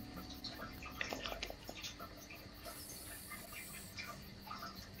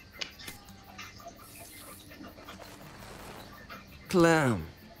 Clem.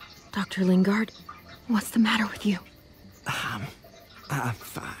 Dr. Lingard, what's the matter with you? I'm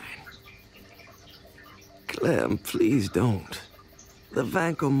fine. Clem, please don't. The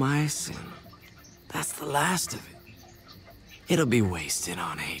vancomycin, that's the last of it. It'll be wasted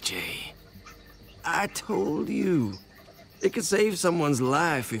on AJ. I told you, it could save someone's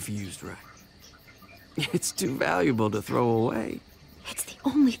life if used right. It's too valuable to throw away. It's the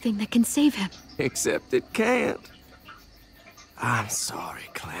only thing that can save him. Except it can't. I'm sorry,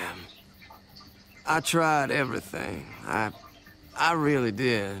 Clem. I tried everything. I really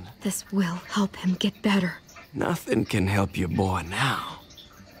did. This will help him get better. Nothing can help your boy now.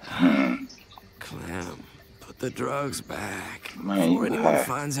 Clem, put the drugs back before anyone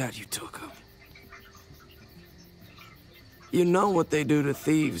finds out you took them. You know what they do to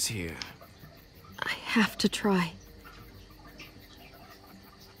thieves here. I have to try.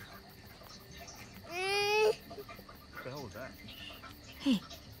 What the hell was that? Hey,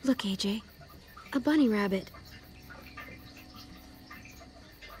 look, AJ. A bunny rabbit.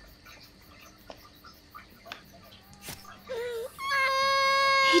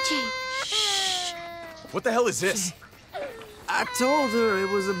 AJ, shh. What the hell is this? I told her it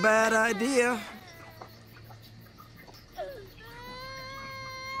was a bad idea.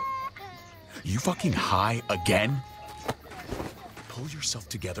 You fucking high again? Pull yourself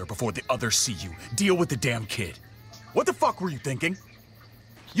together before the others see you. Deal with the damn kid. What the fuck were you thinking?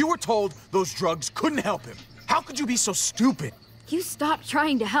 You were told those drugs couldn't help him. How could you be so stupid? You stopped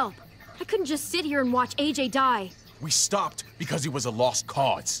trying to help. I couldn't just sit here and watch AJ die. We stopped because he was a lost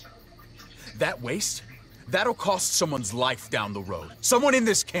cause. That waste, that'll cost someone's life down the road. Someone in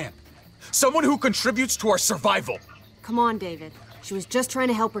this camp. Someone who contributes to our survival. Come on, David. She was just trying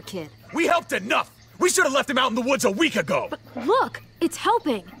to help her kid. We helped enough! We should have left him out in the woods a week ago! But look, it's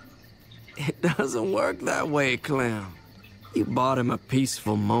helping. It doesn't work that way, Clem. You bought him a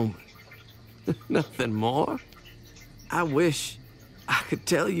peaceful moment. Nothing more. I wish I could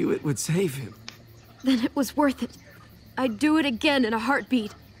tell you it would save him. Then it was worth it. I'd do it again in a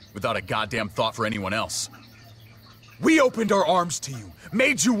heartbeat. Without a goddamn thought for anyone else. We opened our arms to you,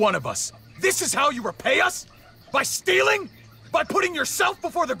 made you one of us. This is how you repay us? By stealing? By putting yourself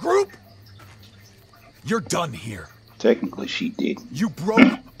before the group? You're done here. Technically, she did. You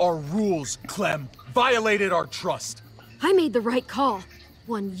broke our rules, Clem. Violated our trust. I made the right call.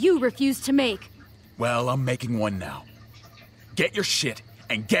 One you refused to make. Well, I'm making one now. Get your shit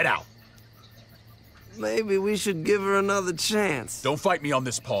and get out. Maybe we should give her another chance. Don't fight me on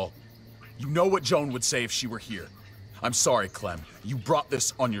this, Paul. You know what Joan would say if she were here. I'm sorry, Clem. You brought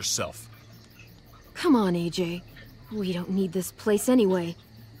this on yourself. Come on, AJ. We don't need this place anyway.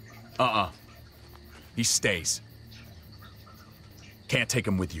 He stays. Can't take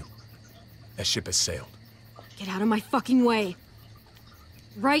him with you. That ship has sailed. Get out of my fucking way.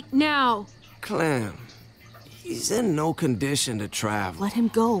 Right now. Clem, he's in no condition to travel. Let him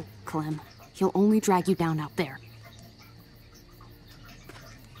go, Clem. He'll only drag you down out there.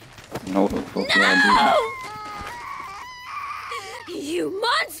 No, the fuck No! You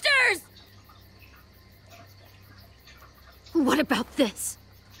monsters! What about this?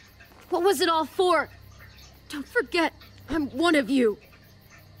 What was it all for? Don't forget, I'm one of you.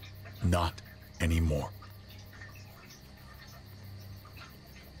 Not anymore.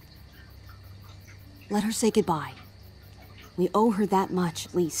 Let her say goodbye. We owe her that much,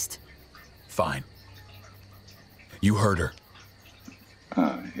 at least. Fine. You heard her.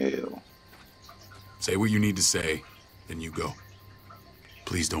 Oh, hell. Say what you need to say, then you go.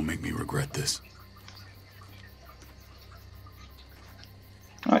 Please don't make me regret this.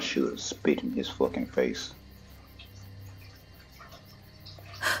 I should have spit in his fucking face.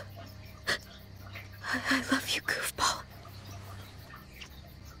 I love you, goofball.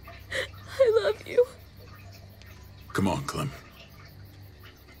 I love you. Come on, Clem.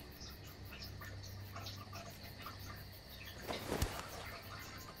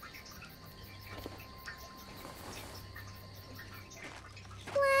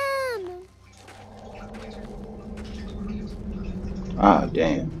 Ah,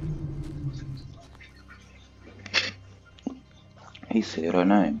 damn. He said her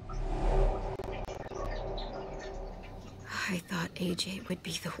name. I thought AJ would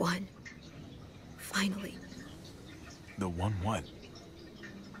be the one. Finally. The one what?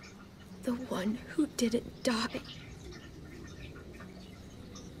 The one who didn't die.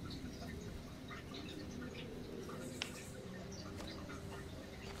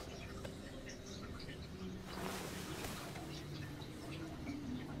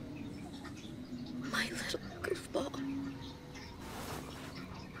 My little goofball.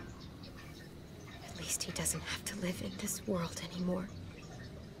 At least he doesn't have to live in this world anymore.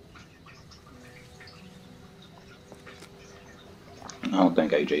 I don't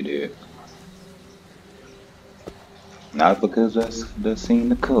think AJ did. Not because that's seen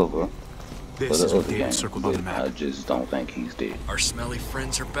the cover for This the is what other they game, have circled on but the map. I just don't think he's dead. Our smelly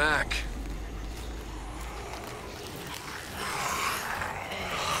friends are back.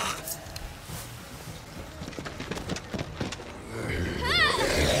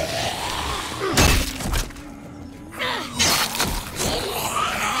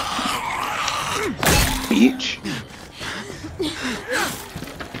 Bitch.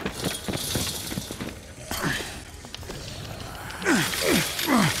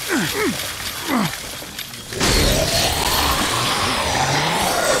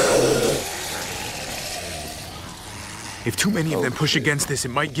 If too many of them push against this, it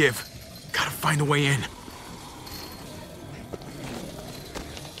might give. Gotta find a way in.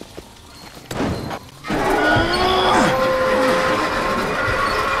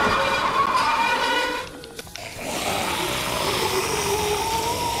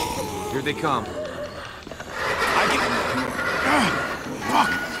 Here they come. Fuck!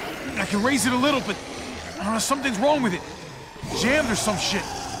 I can raise it a little, but I don't know, something's wrong with it. Jammed or some shit.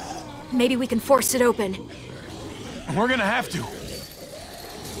 Maybe we can force it open. We're gonna have to.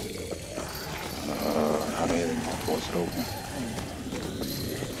 How the hell are you gonna force it open?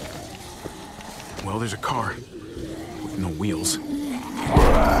 Well, there's a car. With no wheels.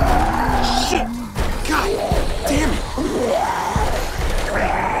 Shit! God damn it!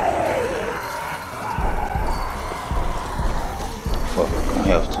 Fuck, I'm gonna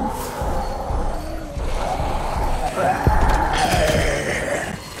have to.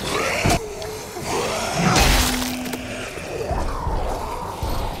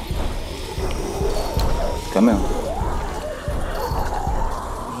 Come in.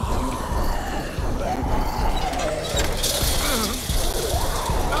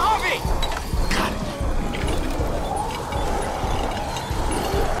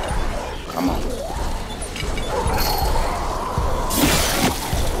 Come on.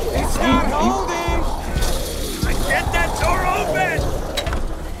 It's not holding! Get that door open!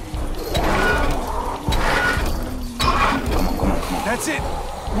 That's it.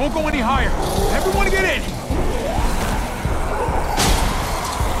 Won't go any higher. Everyone get in.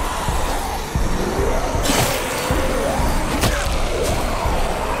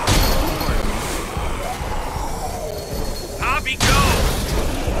 Bobby, go!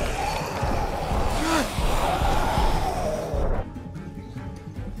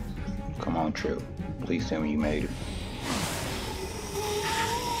 Come on, Trip. Please tell me you made it.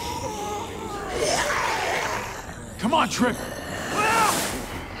 Come on, Trip.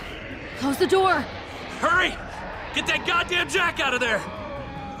 Close the door! Hurry! Get that goddamn Jack out of there!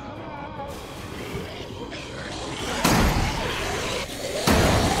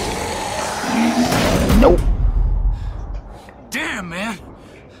 Nope. Damn, man!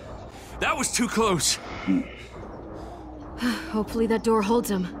 That was too close. Hopefully that door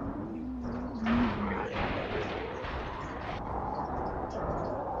holds him.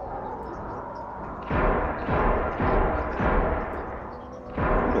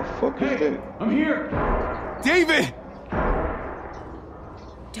 Who the fuck is that? I'm here. David!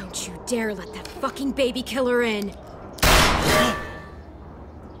 Don't you dare let that fucking baby killer in!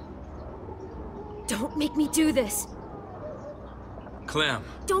 Don't make me do this! Clem.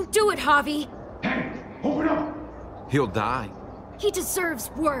 Don't do it, Javi! Open up! He'll die. He deserves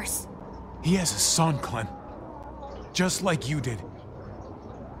worse. He has a son, Clem. Just like you did.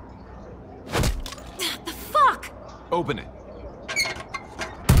 The fuck? Open it.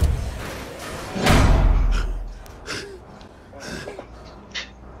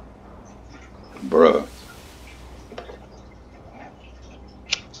 Bruh.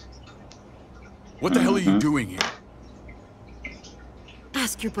 What the hell are you doing here?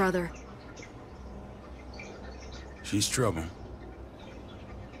 Ask your brother. She's trouble.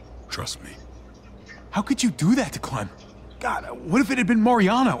 Trust me. How could you do that to Clem? God, what if it had been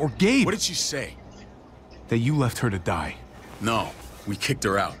Mariana or Gabe? What did she say? That you left her to die. No, we kicked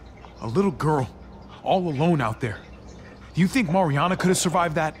her out. A little girl, all alone out there. Do you think Mariana could have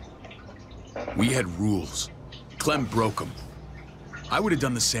survived that? We had rules. Clem broke them. I would have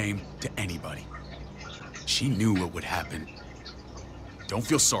done the same to anybody. She knew what would happen. Don't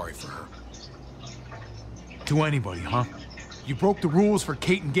feel sorry for her. To anybody, huh? You broke the rules for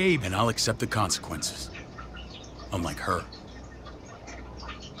Kate and Gabe. And I'll accept the consequences. Unlike her.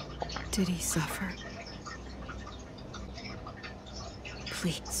 Did he suffer?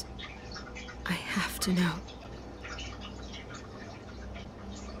 Please. I have to know.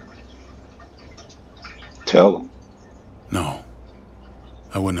 Tell him. No.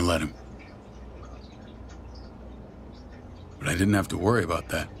 I wouldn't have let him. But I didn't have to worry about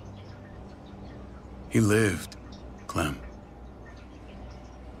that. He lived, Clem.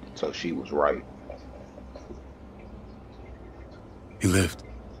 So she was right. He lived.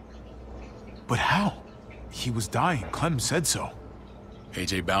 But how? He was dying. Clem said so.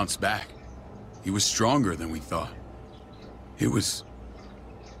 AJ bounced back. He was stronger than we thought. It was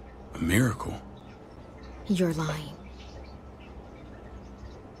a miracle. You're lying.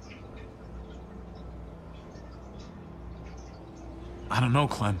 I don't know,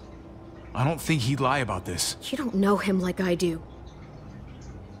 Clem. I don't think he'd lie about this. You don't know him like I do.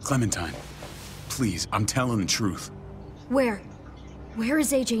 Clementine, please, I'm telling the truth. Where? Where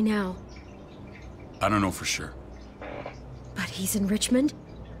is AJ now? I don't know for sure. But he's in Richmond?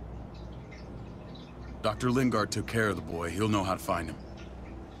 Dr. Lingard took care of the boy. He'll know how to find him.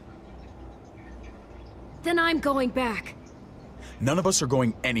 Then I'm going back. None of us are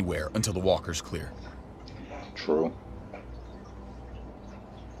going anywhere until the walker's clear. True.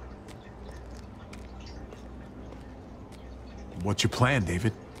 What's your plan,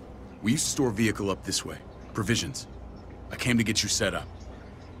 David? We used to store vehicle up this way. Provisions. I came to get you set up.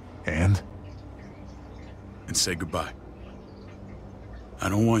 And? And say goodbye. I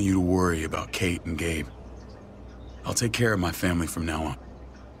don't want you to worry about Kate and Gabe. I'll take care of my family from now on.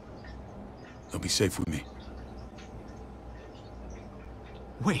 They'll be safe with me.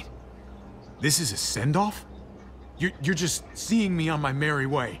 Wait. This is a send-off? You're just seeing me on my merry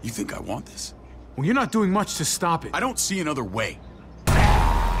way. You think I want this? Well, you're not doing much to stop it. I don't see another way.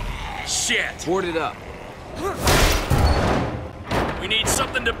 Shit! Board it up. We need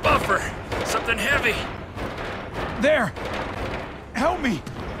something to buffer. Something heavy. There! Help me!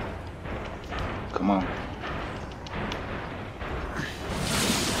 Come on.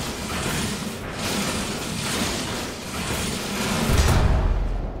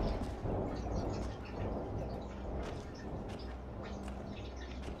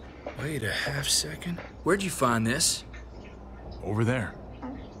 Wait a half second. Where'd you find this? Over there.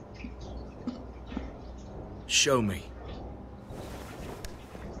 Show me.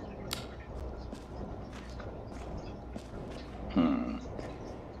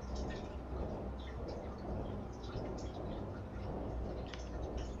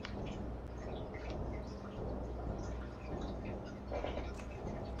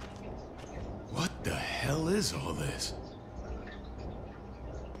 What the hell is all this?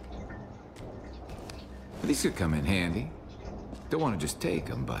 These could come in handy. Don't want to just take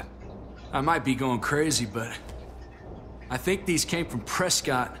them, but... I might be going crazy, but... I think these came from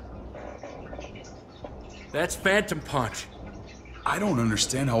Prescott. That's Phantom Punch. I don't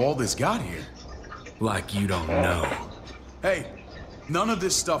understand how all this got here. Like you don't know. Hey, none of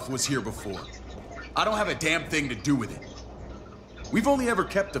this stuff was here before. I don't have a damn thing to do with it. We've only ever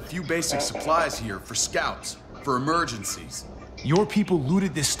kept a few basic supplies here for scouts, for emergencies. Your people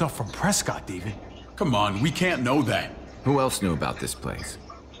looted this stuff from Prescott, David. Come on, we can't know that. Who else knew about this place?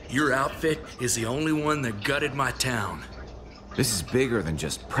 Your outfit is the only one that gutted my town. This is bigger than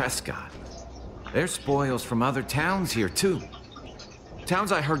just Prescott. There's spoils from other towns here, too.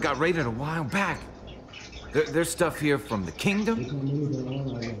 Towns I heard got raided a while back. There's stuff here from the kingdom? Who the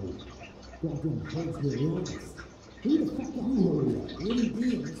fuck are you? Wouldn't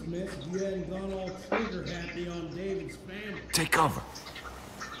be in this mess if you hadn't gone all trigger happy on David's family. Take cover.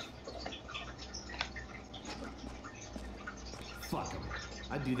 Fuck him.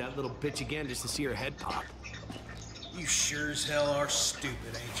 I'd do that little bitch again just to see her head pop. You sure as hell are stupid,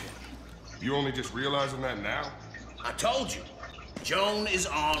 ain't you? You only just realizing that now? I told you. Joan is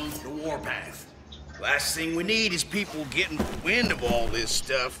on the warpath. Last thing we need is people getting wind of all this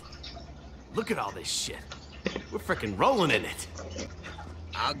stuff. Look at all this shit. We're frickin' rolling in it.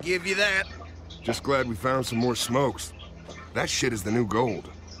 I'll give you that. Just glad we found some more smokes. That shit is the new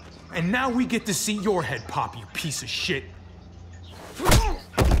gold. And now we get to see your head pop, you piece of shit.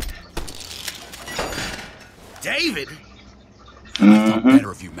 David? I thought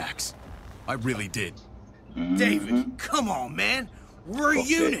better of you, Max. I really did. David, come on, man. We're a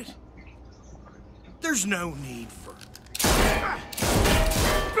unit. There's no need for...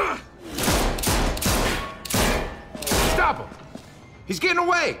 Stop him! He's getting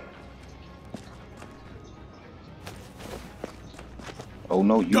away! Oh,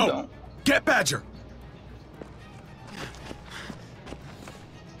 no, you don't. Get Badger!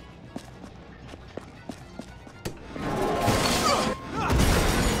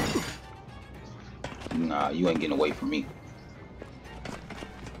 Nah, you ain't getting away from me.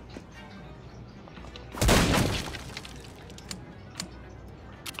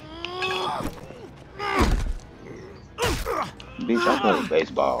 Bitch, I play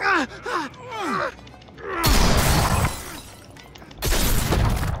baseball.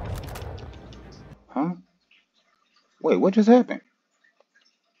 Huh? Wait, what just happened?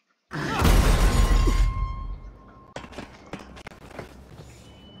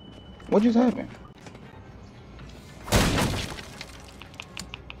 What just happened?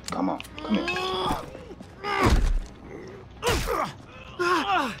 Come on, come here.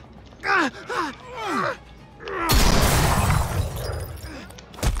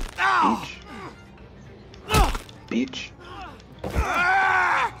 Bitch.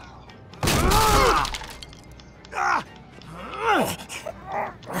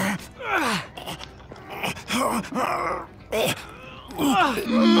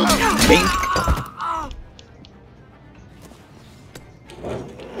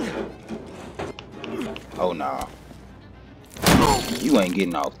 Oh nah. You ain't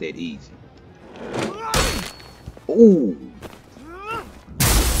getting off that easy. Ooh.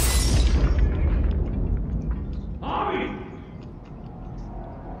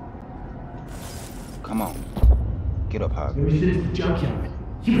 Come on. Get up, Harvey. This is the junkyard.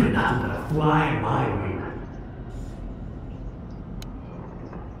 You're nothing but a fly in my wing.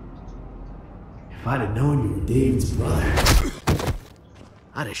 If I'd have known you were David's brother,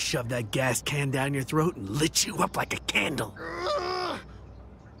 I'd have shoved that gas can down your throat and lit you up like a candle.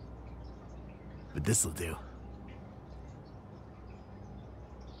 But this'll do.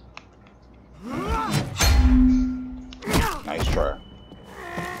 Nice try.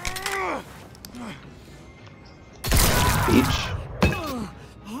 Bitch.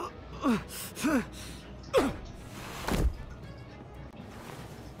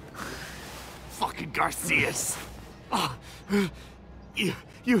 Fucking Garcias. Oh, you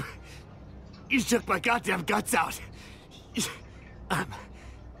shook my goddamn guts out.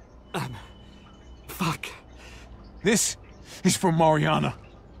 Fuck. This is for Mariana.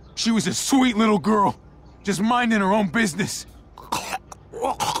 She was a sweet little girl, just minding her own business.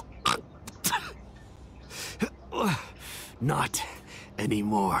 Not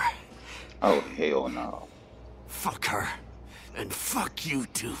anymore. Oh, hell no. Fuck her. And fuck you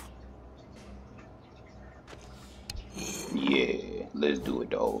too. Yeah, let's do it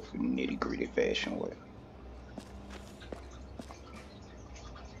the old nitty-gritty fashion way.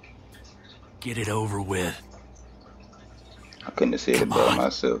 Get it over with. I couldn't have said it better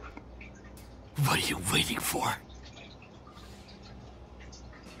myself. What are you waiting for?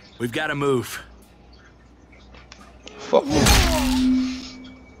 We've got to move. Fuck you.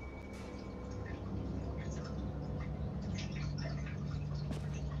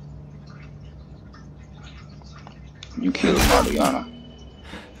 You killed Mariana.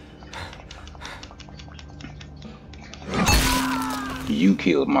 You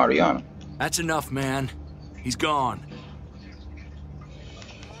killed Mariana. That's enough, man. He's gone.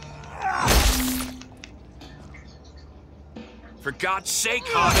 For God's sake,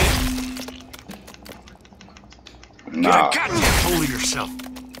 Javi. Nah. Get a goddamn hold of yourself.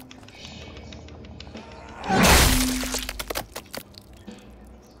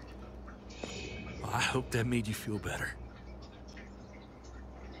 I hope that made you feel better.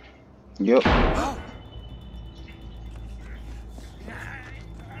 Yep.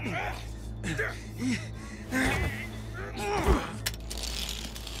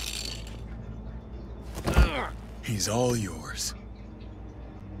 He's all yours.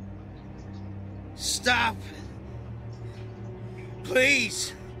 Stop.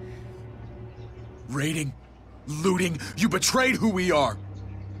 Please. Raiding, looting, you betrayed who we are.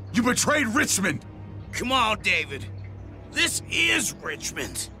 You betrayed Richmond. Come on, David. This is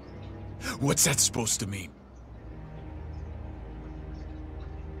Richmond. What's that supposed to mean?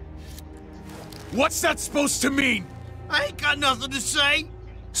 What's that supposed to mean? I ain't got nothing to say.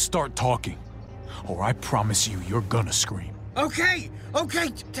 Start talking, or I promise you, you're gonna scream. Okay,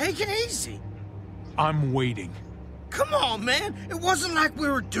 take it easy. I'm waiting. Come on, man. It wasn't like we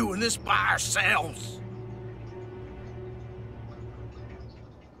were doing this by ourselves.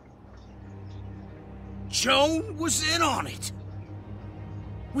 Joan was in on it.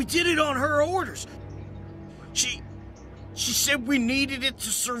 We did it on her orders. She said we needed it to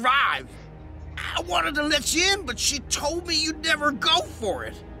survive. I wanted to let you in, but she told me you'd never go for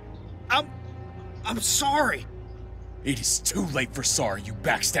it. I'm sorry. It is too late for sorry, you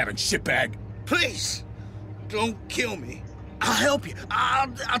backstabbing shitbag. Please, don't kill me. I'll help you.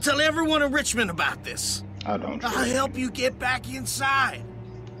 I'll tell everyone in Richmond about this. I'll help you get back inside.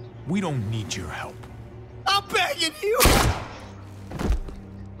 We don't need your help. I'm begging you.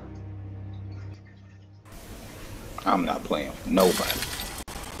 I'm not playing with nobody.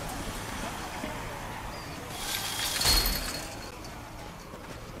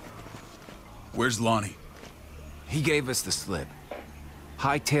 Where's Lonnie? He gave us the slip.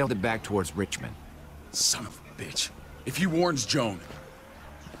 Hightailed it back towards Richmond. Son of a bitch. If he warns Joan...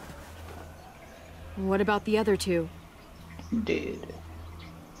 What about the other two? Dead.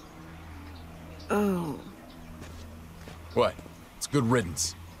 Oh. What? It's good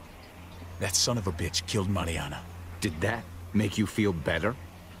riddance. That son of a bitch killed Mariana. Did that make you feel better?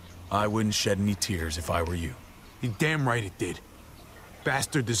 I wouldn't shed any tears if I were you. You're damn right it did.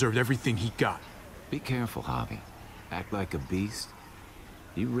 Bastard deserved everything he got. Be careful, Javi. Act like a beast.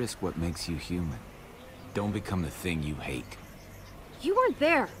 You risk what makes you human. Don't become the thing you hate. You weren't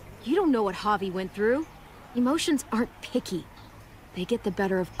there. You don't know what Javi went through. Emotions aren't picky. They get the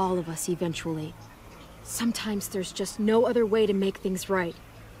better of all of us eventually. Sometimes there's just no other way to make things right.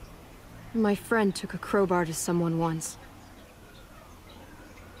 My friend took a crowbar to someone once.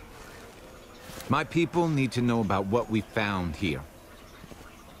 My people need to know about what we found here.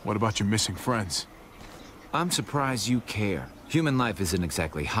 What about your missing friends? I'm surprised you care. Human life isn't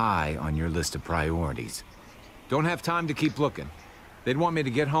exactly high on your list of priorities. Don't have time to keep looking. They'd want me to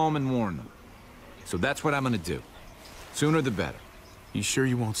get home and warn them. So that's what I'm gonna do. Sooner the better. You sure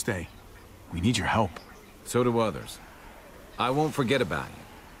you won't stay? We need your help. So do others. I won't forget about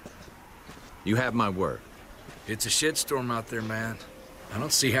you. You have my word. It's a shitstorm out there, man. I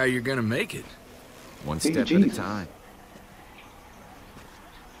don't see how you're gonna make it. One step at a time.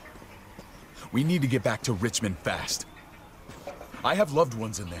 We need to get back to Richmond fast. I have loved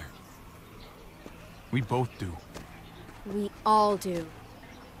ones in there. We both do. We all do.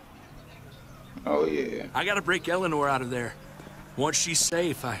 Oh, yeah. I gotta break Eleanor out of there. Once she's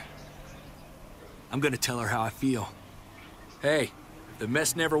safe, I'm gonna tell her how I feel. Hey, if the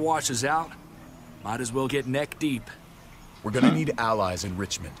mess never washes out, might as well get neck deep. We're gonna need allies in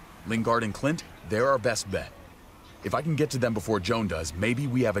Richmond. Lingard and Clint, they're our best bet. If I can get to them before Joan does, maybe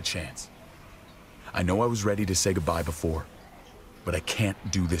we have a chance. I know I was ready to say goodbye before, but I can't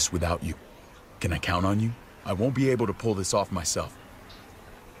do this without you. Can I count on you? I won't be able to pull this off myself.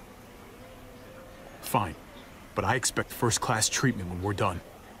 Fine, but I expect first-class treatment when we're done.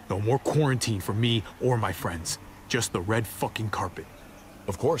 No more quarantine for me or my friends. Just the red fucking carpet.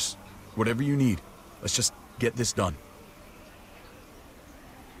 Of course. Whatever you need. Let's just get this done.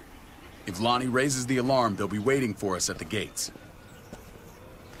 If Lonnie raises the alarm, they'll be waiting for us at the gates.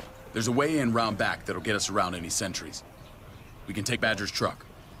 There's a way in round back that'll get us around any sentries. We can take Badger's truck.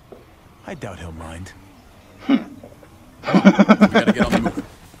 I doubt he'll mind. We gotta get on the move.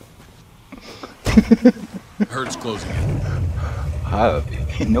 Herd's closing in.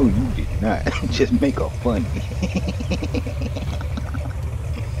 No, you did not. Just make her funny.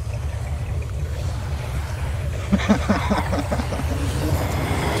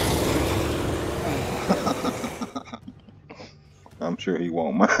 I'm sure he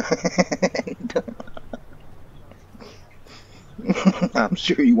won't mind. I'm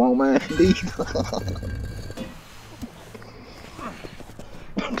sure he won't mind either.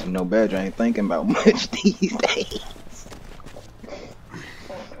 No, Badger ain't thinking about much these days.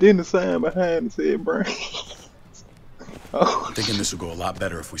 Then the sign behind it said brains. I'm thinking this will go a lot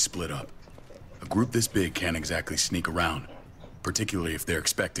better if we split up. A group this big can't exactly sneak around. particularly if they're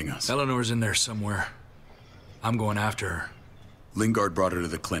expecting us. Eleanor's in there somewhere. I'm going after her. Lingard brought her to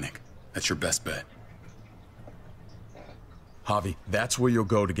the clinic. That's your best bet. Javi, that's where you'll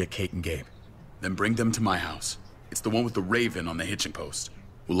go to get Kate and Gabe. Then bring them to my house. It's the one with the raven on the hitching post.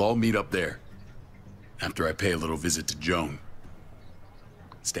 We'll all meet up there. After I pay a little visit to Joan.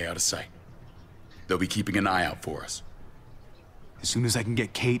 Stay out of sight. They'll be keeping an eye out for us. As soon as I can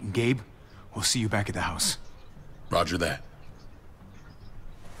get Kate and Gabe, we'll see you back at the house. Roger that.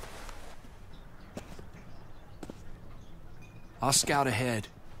 I'll scout ahead.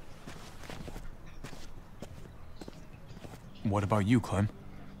 What about you, Clem?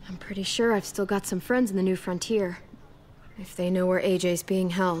 I'm pretty sure I've still got some friends in the New Frontier. If they know where AJ's being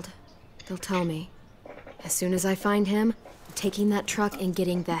held, they'll tell me. As soon as I find him, I'm taking that truck and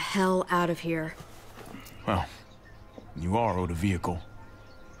getting the hell out of here. Well, you are owed a vehicle.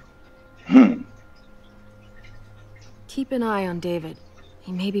 Keep an eye on David.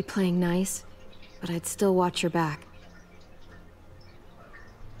 He may be playing nice, but I'd still watch your back.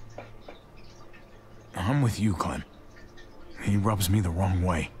 I'm with you, Clem. He rubs me the wrong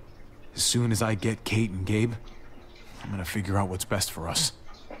way. As soon as I get Kate and Gabe, I'm gonna figure out what's best for us.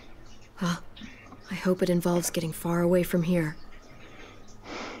 Well, I hope it involves getting far away from here.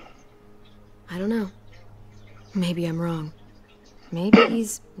 I don't know. Maybe I'm wrong. Maybe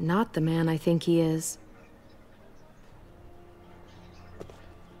he's not the man I think he is.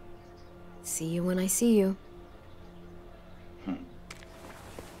 See you when I see you.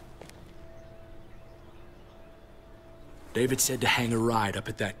 David said to hang a ride up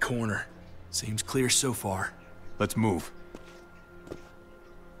at that corner. Seems clear so far. Let's move.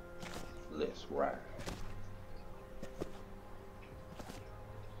 Let's ride.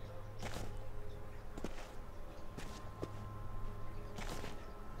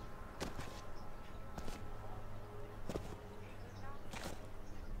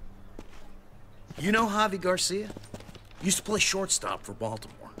 You know Javi Garcia? Used to play shortstop for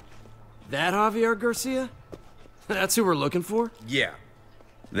Baltimore. That Javier Garcia? That's who we're looking for? Yeah,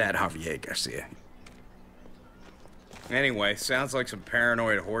 that Javier Garcia. Anyway, sounds like some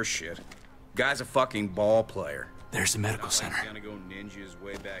paranoid horse shit. Guy's a fucking ball player. There's the medical center. He's gonna go ninja his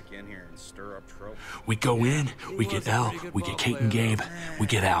way back in here and stir up trouble. We go in, we get Elle, we get Kate and Gabe, we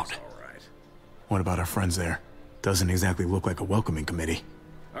get out. What about our friends there? Doesn't exactly look like a welcoming committee.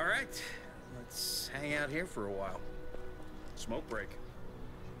 All right, let's hang out here for a while. Smoke break.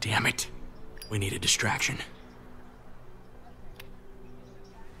 Damn it. We need a distraction.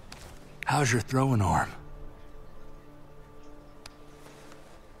 How's your throwing arm?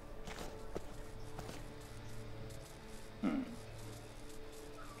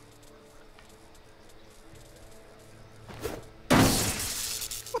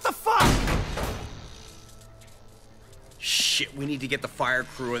 What the fuck? Shit, we need to get the fire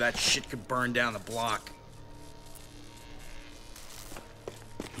crew or that shit could burn down the block.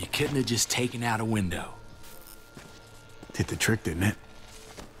 You couldn't have just taken out a window. Did the trick, didn't it?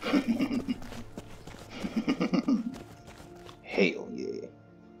 Hell yeah.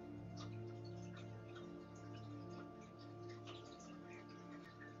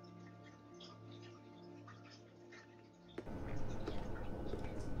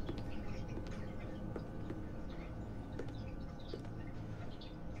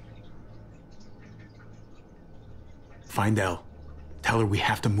 Find Elle. Tell her we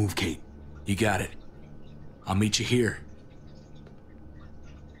have to move Kate. You got it. I'll meet you here.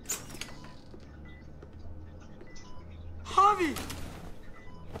 Javi!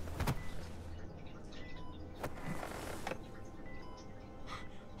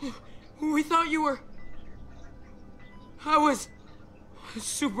 We thought you were... I was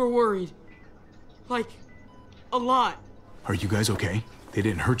super worried. Like, a lot. Are you guys okay? They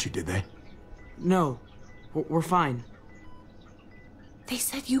didn't hurt you, did they? No, we're fine. They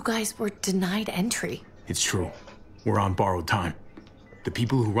said you guys were denied entry. It's true. We're on borrowed time. The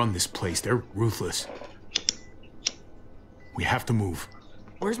people who run this place, they're ruthless. We have to move.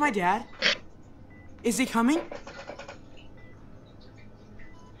 Where's my dad? Is he coming?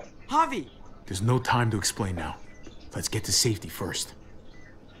 Javi! There's no time to explain now. Let's get to safety first.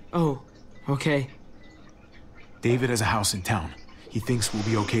 Oh, okay. David has a house in town. He thinks we'll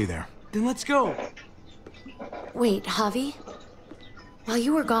be okay there. Then let's go. Wait, Javi? While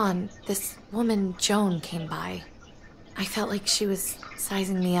you were gone, this woman, Joan, came by. I felt like she was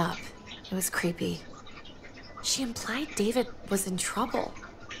sizing me up. It was creepy. She implied David was in trouble,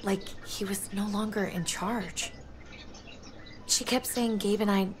 like he was no longer in charge. She kept saying Gabe and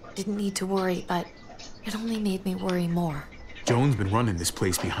I didn't need to worry, but it only made me worry more. Joan's been running this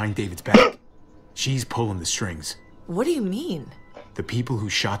place behind David's back. She's pulling the strings. What do you mean? The people who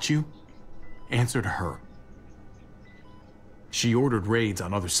shot you answered her. She ordered raids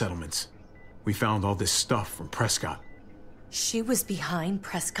on other settlements. We found all this stuff from Prescott. She was behind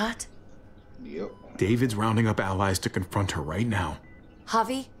Prescott? Yep. David's rounding up allies to confront her right now.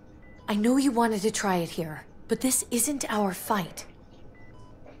 Javi, I know you wanted to try it here, but this isn't our fight.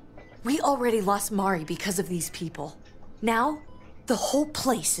 We already lost Mari because of these people. Now, the whole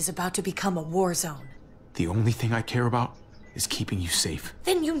place is about to become a war zone. The only thing I care about is keeping you safe.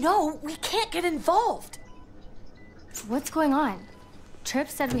 Then you know we can't get involved. What's going on? Tripp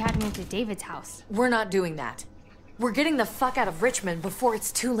said we had to move to David's house. We're not doing that. We're getting the fuck out of Richmond before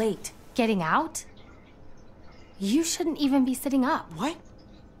it's too late. Getting out? You shouldn't even be sitting up. What?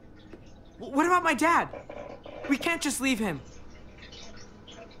 What about my dad? We can't just leave him.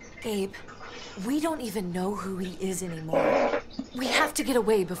 Gabe, we don't even know who he is anymore. We have to get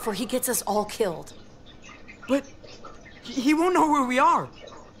away before he gets us all killed. But he won't know where we are.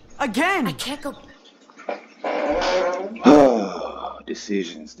 Again! I can't go...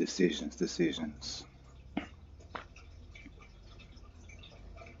 Decisions, decisions, decisions.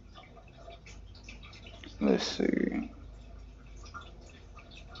 Let's see.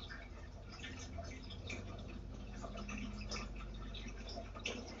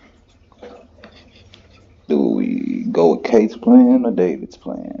 Do we go with Kate's plan or David's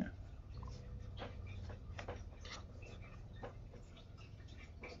plan?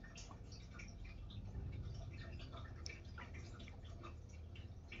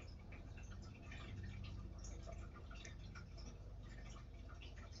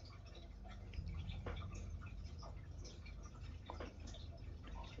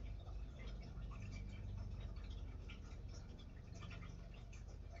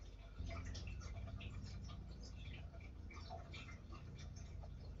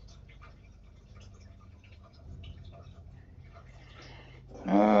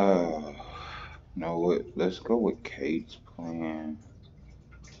 Know what? Let's go with Kate's plan.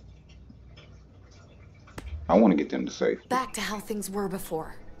 I want to get them to safety. Back to how things were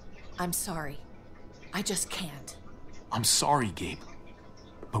before. I'm sorry. I just can't. I'm sorry, Gabe.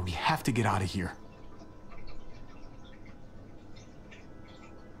 But we have to get out of here.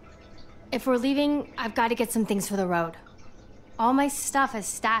 If we're leaving, I've got to get some things for the road. All my stuff is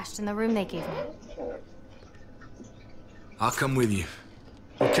stashed in the room they gave me. I'll come with you.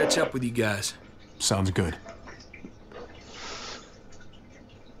 We'll catch up with you guys. Sounds good.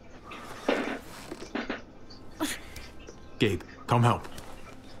 Gabe, come help.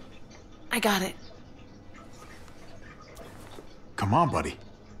 I got it. Come on, buddy.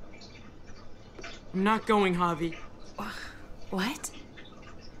 I'm not going, Javi. What?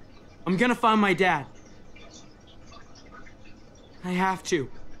 I'm gonna find my dad. I have to.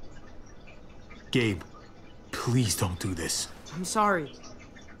 Gabe, please don't do this. I'm sorry.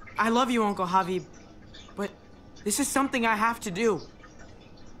 I love you, Uncle Javi, but this is something I have to do.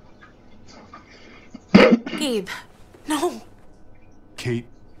 Gabe, no. Kate.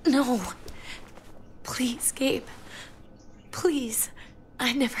 No. Please, Gabe. Please.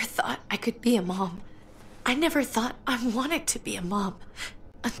 I never thought I could be a mom. I never thought I wanted to be a mom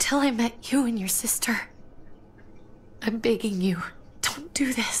until I met you and your sister. I'm begging you, don't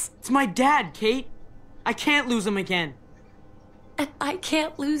do this. It's my dad, Kate. I can't lose him again. And I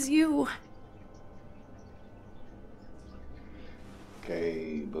can't lose you.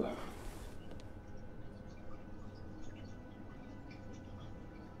 Gabe.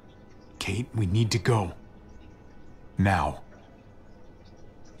 Kate, we need to go. Now.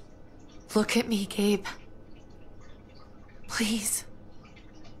 Look at me, Gabe. Please.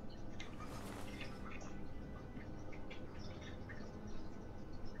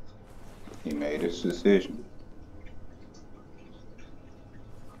 He made his decision.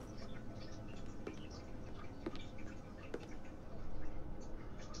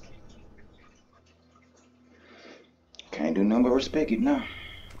 Can't do nothing but respect it now.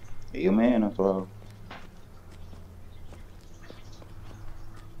 He a man, that's all.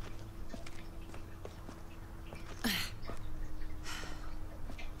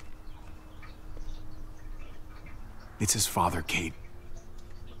 It's his father, Kate.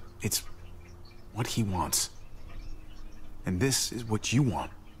 It's what he wants. And this is what you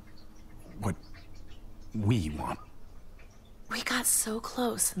want. What we want. We got so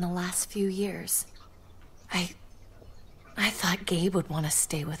close in the last few years. I thought Gabe would want to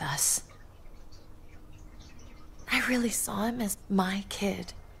stay with us. I really saw him as my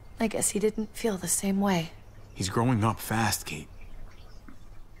kid. I guess he didn't feel the same way. He's growing up fast, Kate.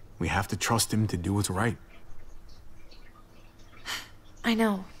 We have to trust him to do what's right. I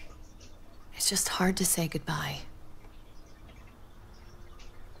know. It's just hard to say goodbye.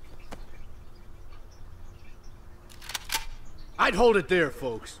 I'd hold it there,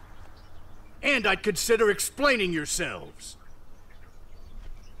 folks. And I'd consider explaining yourselves.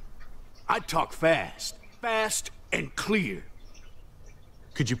 I'd talk fast. Fast and clear.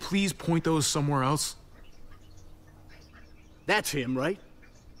 Could you please point those somewhere else? That's him, right?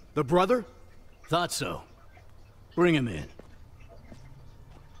 The brother? Thought so. Bring him in.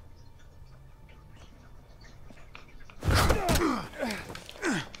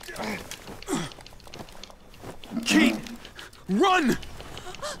 Kate! Run!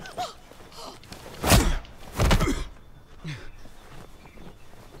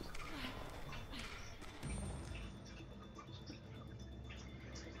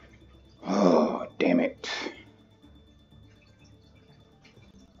 Oh, damn it.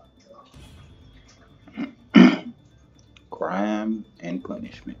 Crime and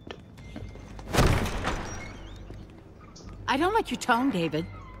punishment. I don't like your tone, David.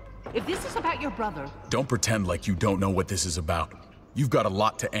 If this is about your brother... Don't pretend like you don't know what this is about. You've got a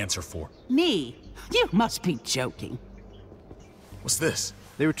lot to answer for. Me? You must be joking. What's this?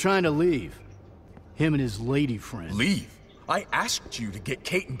 They were trying to leave. Him and his lady friend. Leave? I asked you to get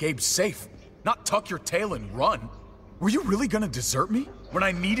Kate and Gabe safe, not tuck your tail and run. Were you really gonna desert me when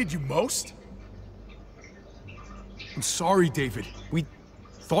I needed you most? I'm sorry, David. We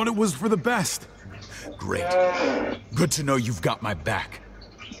thought it was for the best. Great. Good to know you've got my back.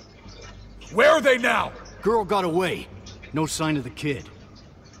 Where are they now? Girl got away. No sign of the kid.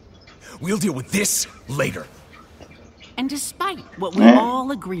 We'll deal with this later. And despite what we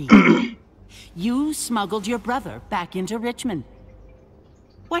all agreed, you smuggled your brother back into Richmond.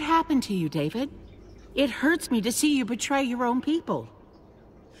 What happened to you, David? It hurts me to see you betray your own people.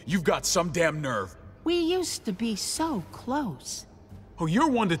 You've got some damn nerve. We used to be so close. Oh, you're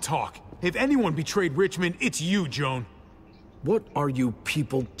one to talk. If anyone betrayed Richmond, it's you, Joan. What are you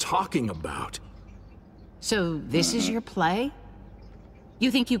people talking about? So this is your play? You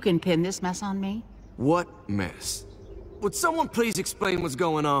think you can pin this mess on me? What mess? Would someone please explain what's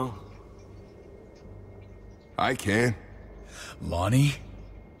going on? I can. Lonnie?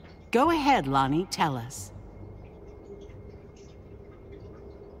 Go ahead, Lonnie, tell us.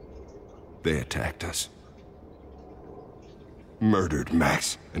 They attacked us. Murdered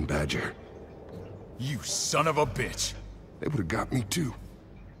Max and Badger. You son of a bitch. They would have got me too.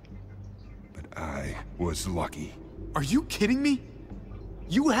 But I was lucky. Are you kidding me?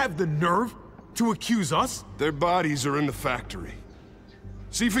 You have the nerve to accuse us? Their bodies are in the factory.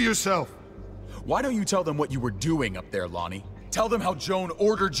 See for yourself. Why don't you tell them what you were doing up there, Lonnie? Tell them how Joan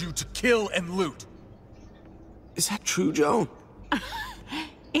ordered you to kill and loot. Is that true, Joan?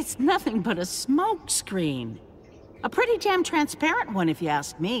 It's nothing but a smoke screen. A pretty damn transparent one, if you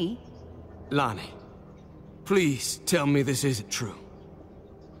ask me. Lonnie, please tell me this isn't true.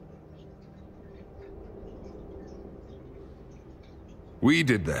 We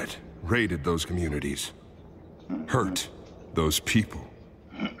did that. Raided those communities. Hurt those people.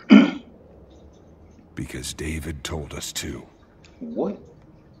 Because David told us to. What?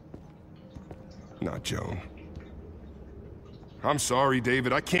 Not Joan. I'm sorry,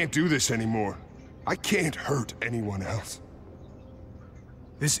 David. I can't do this anymore. I can't hurt anyone else.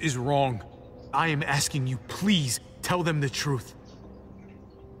 This is wrong. I am asking you, please tell them the truth.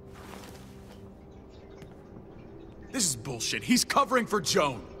 This is bullshit. He's covering for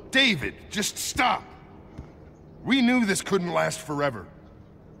Joan. David, just stop. We knew this couldn't last forever.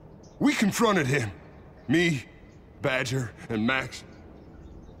 We confronted him. Me, Badger, and Max.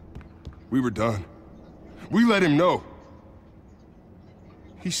 We were done. We let him know.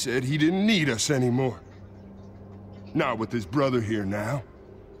 He said he didn't need us anymore. Not with his brother here now.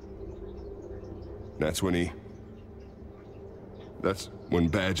 That's when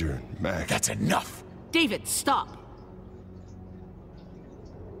Badger and Max... That's enough! David, stop!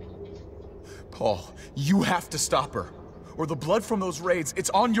 Paul, you have to stop her. Or the blood from those raids,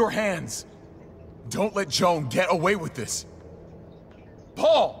 it's on your hands. Don't let Joan get away with this.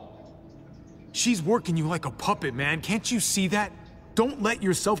 Paul! She's working you like a puppet, man. Can't you see that? Don't let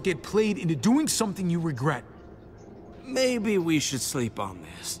yourself get played into doing something you regret. Maybe we should sleep on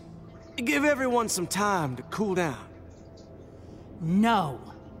this. Give everyone some time to cool down. No.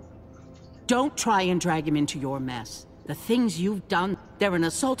 Don't try and drag him into your mess. The things you've done, they're an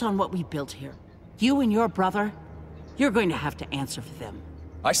assault on what we built here. You and your brother, you're going to have to answer for them.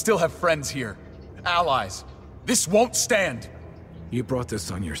 I still have friends here. Allies. This won't stand. You brought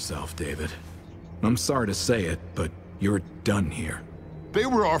this on yourself, David. I'm sorry to say it, but you're done here. They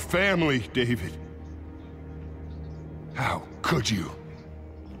were our family, David. How could you?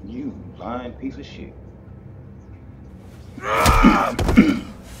 You lying piece of shit.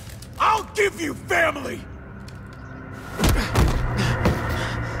 I'll give you family!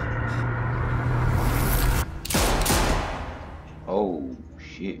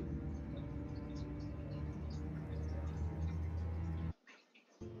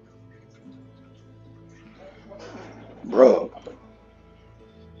 Bro.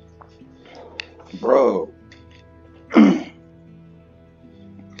 Bro.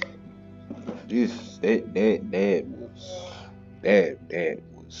 That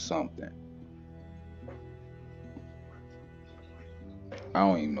was something. I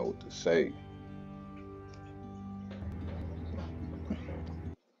don't even know what to say.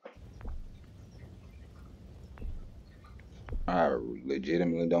 I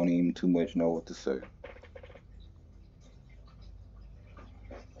legitimately don't even too much know what to say.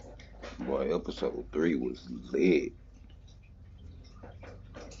 Boy, episode 3 was lit.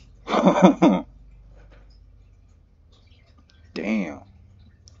 Damn.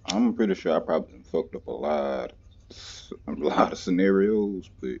 I'm pretty sure I probably fucked up a lot of scenarios,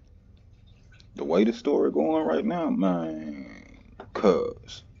 but the way the story going right now, man,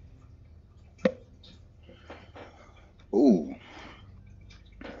 cuz. Ooh.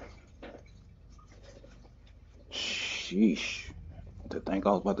 Sheesh. To think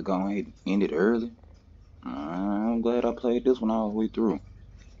I was about to go ahead and end it early. I'm glad I played this one all the way through.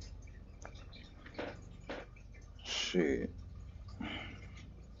 Shit.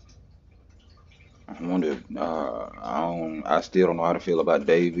 I wonder. I still don't know how to feel about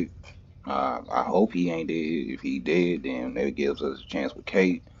David. I hope he ain't dead. If he dead, then maybe gives us a chance with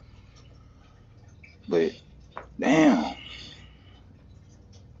Kate. But damn,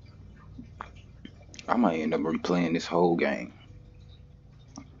 I might end up replaying this whole game.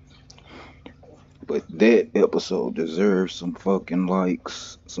 But that episode deserves some fucking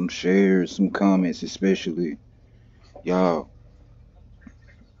likes, some shares, some comments, especially y'all.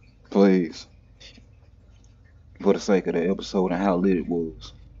 Please, for the sake of the episode and how lit it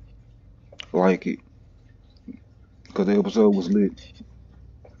was, like it, cause the episode was lit.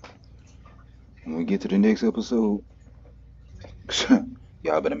 When we get to the next episode,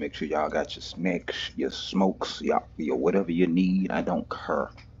 y'all better make sure y'all got your snacks, your smokes, your whatever you need. I don't care.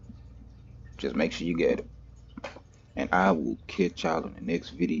 Just make sure you get it. And I will catch y'all in the next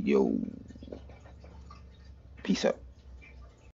video. Peace out.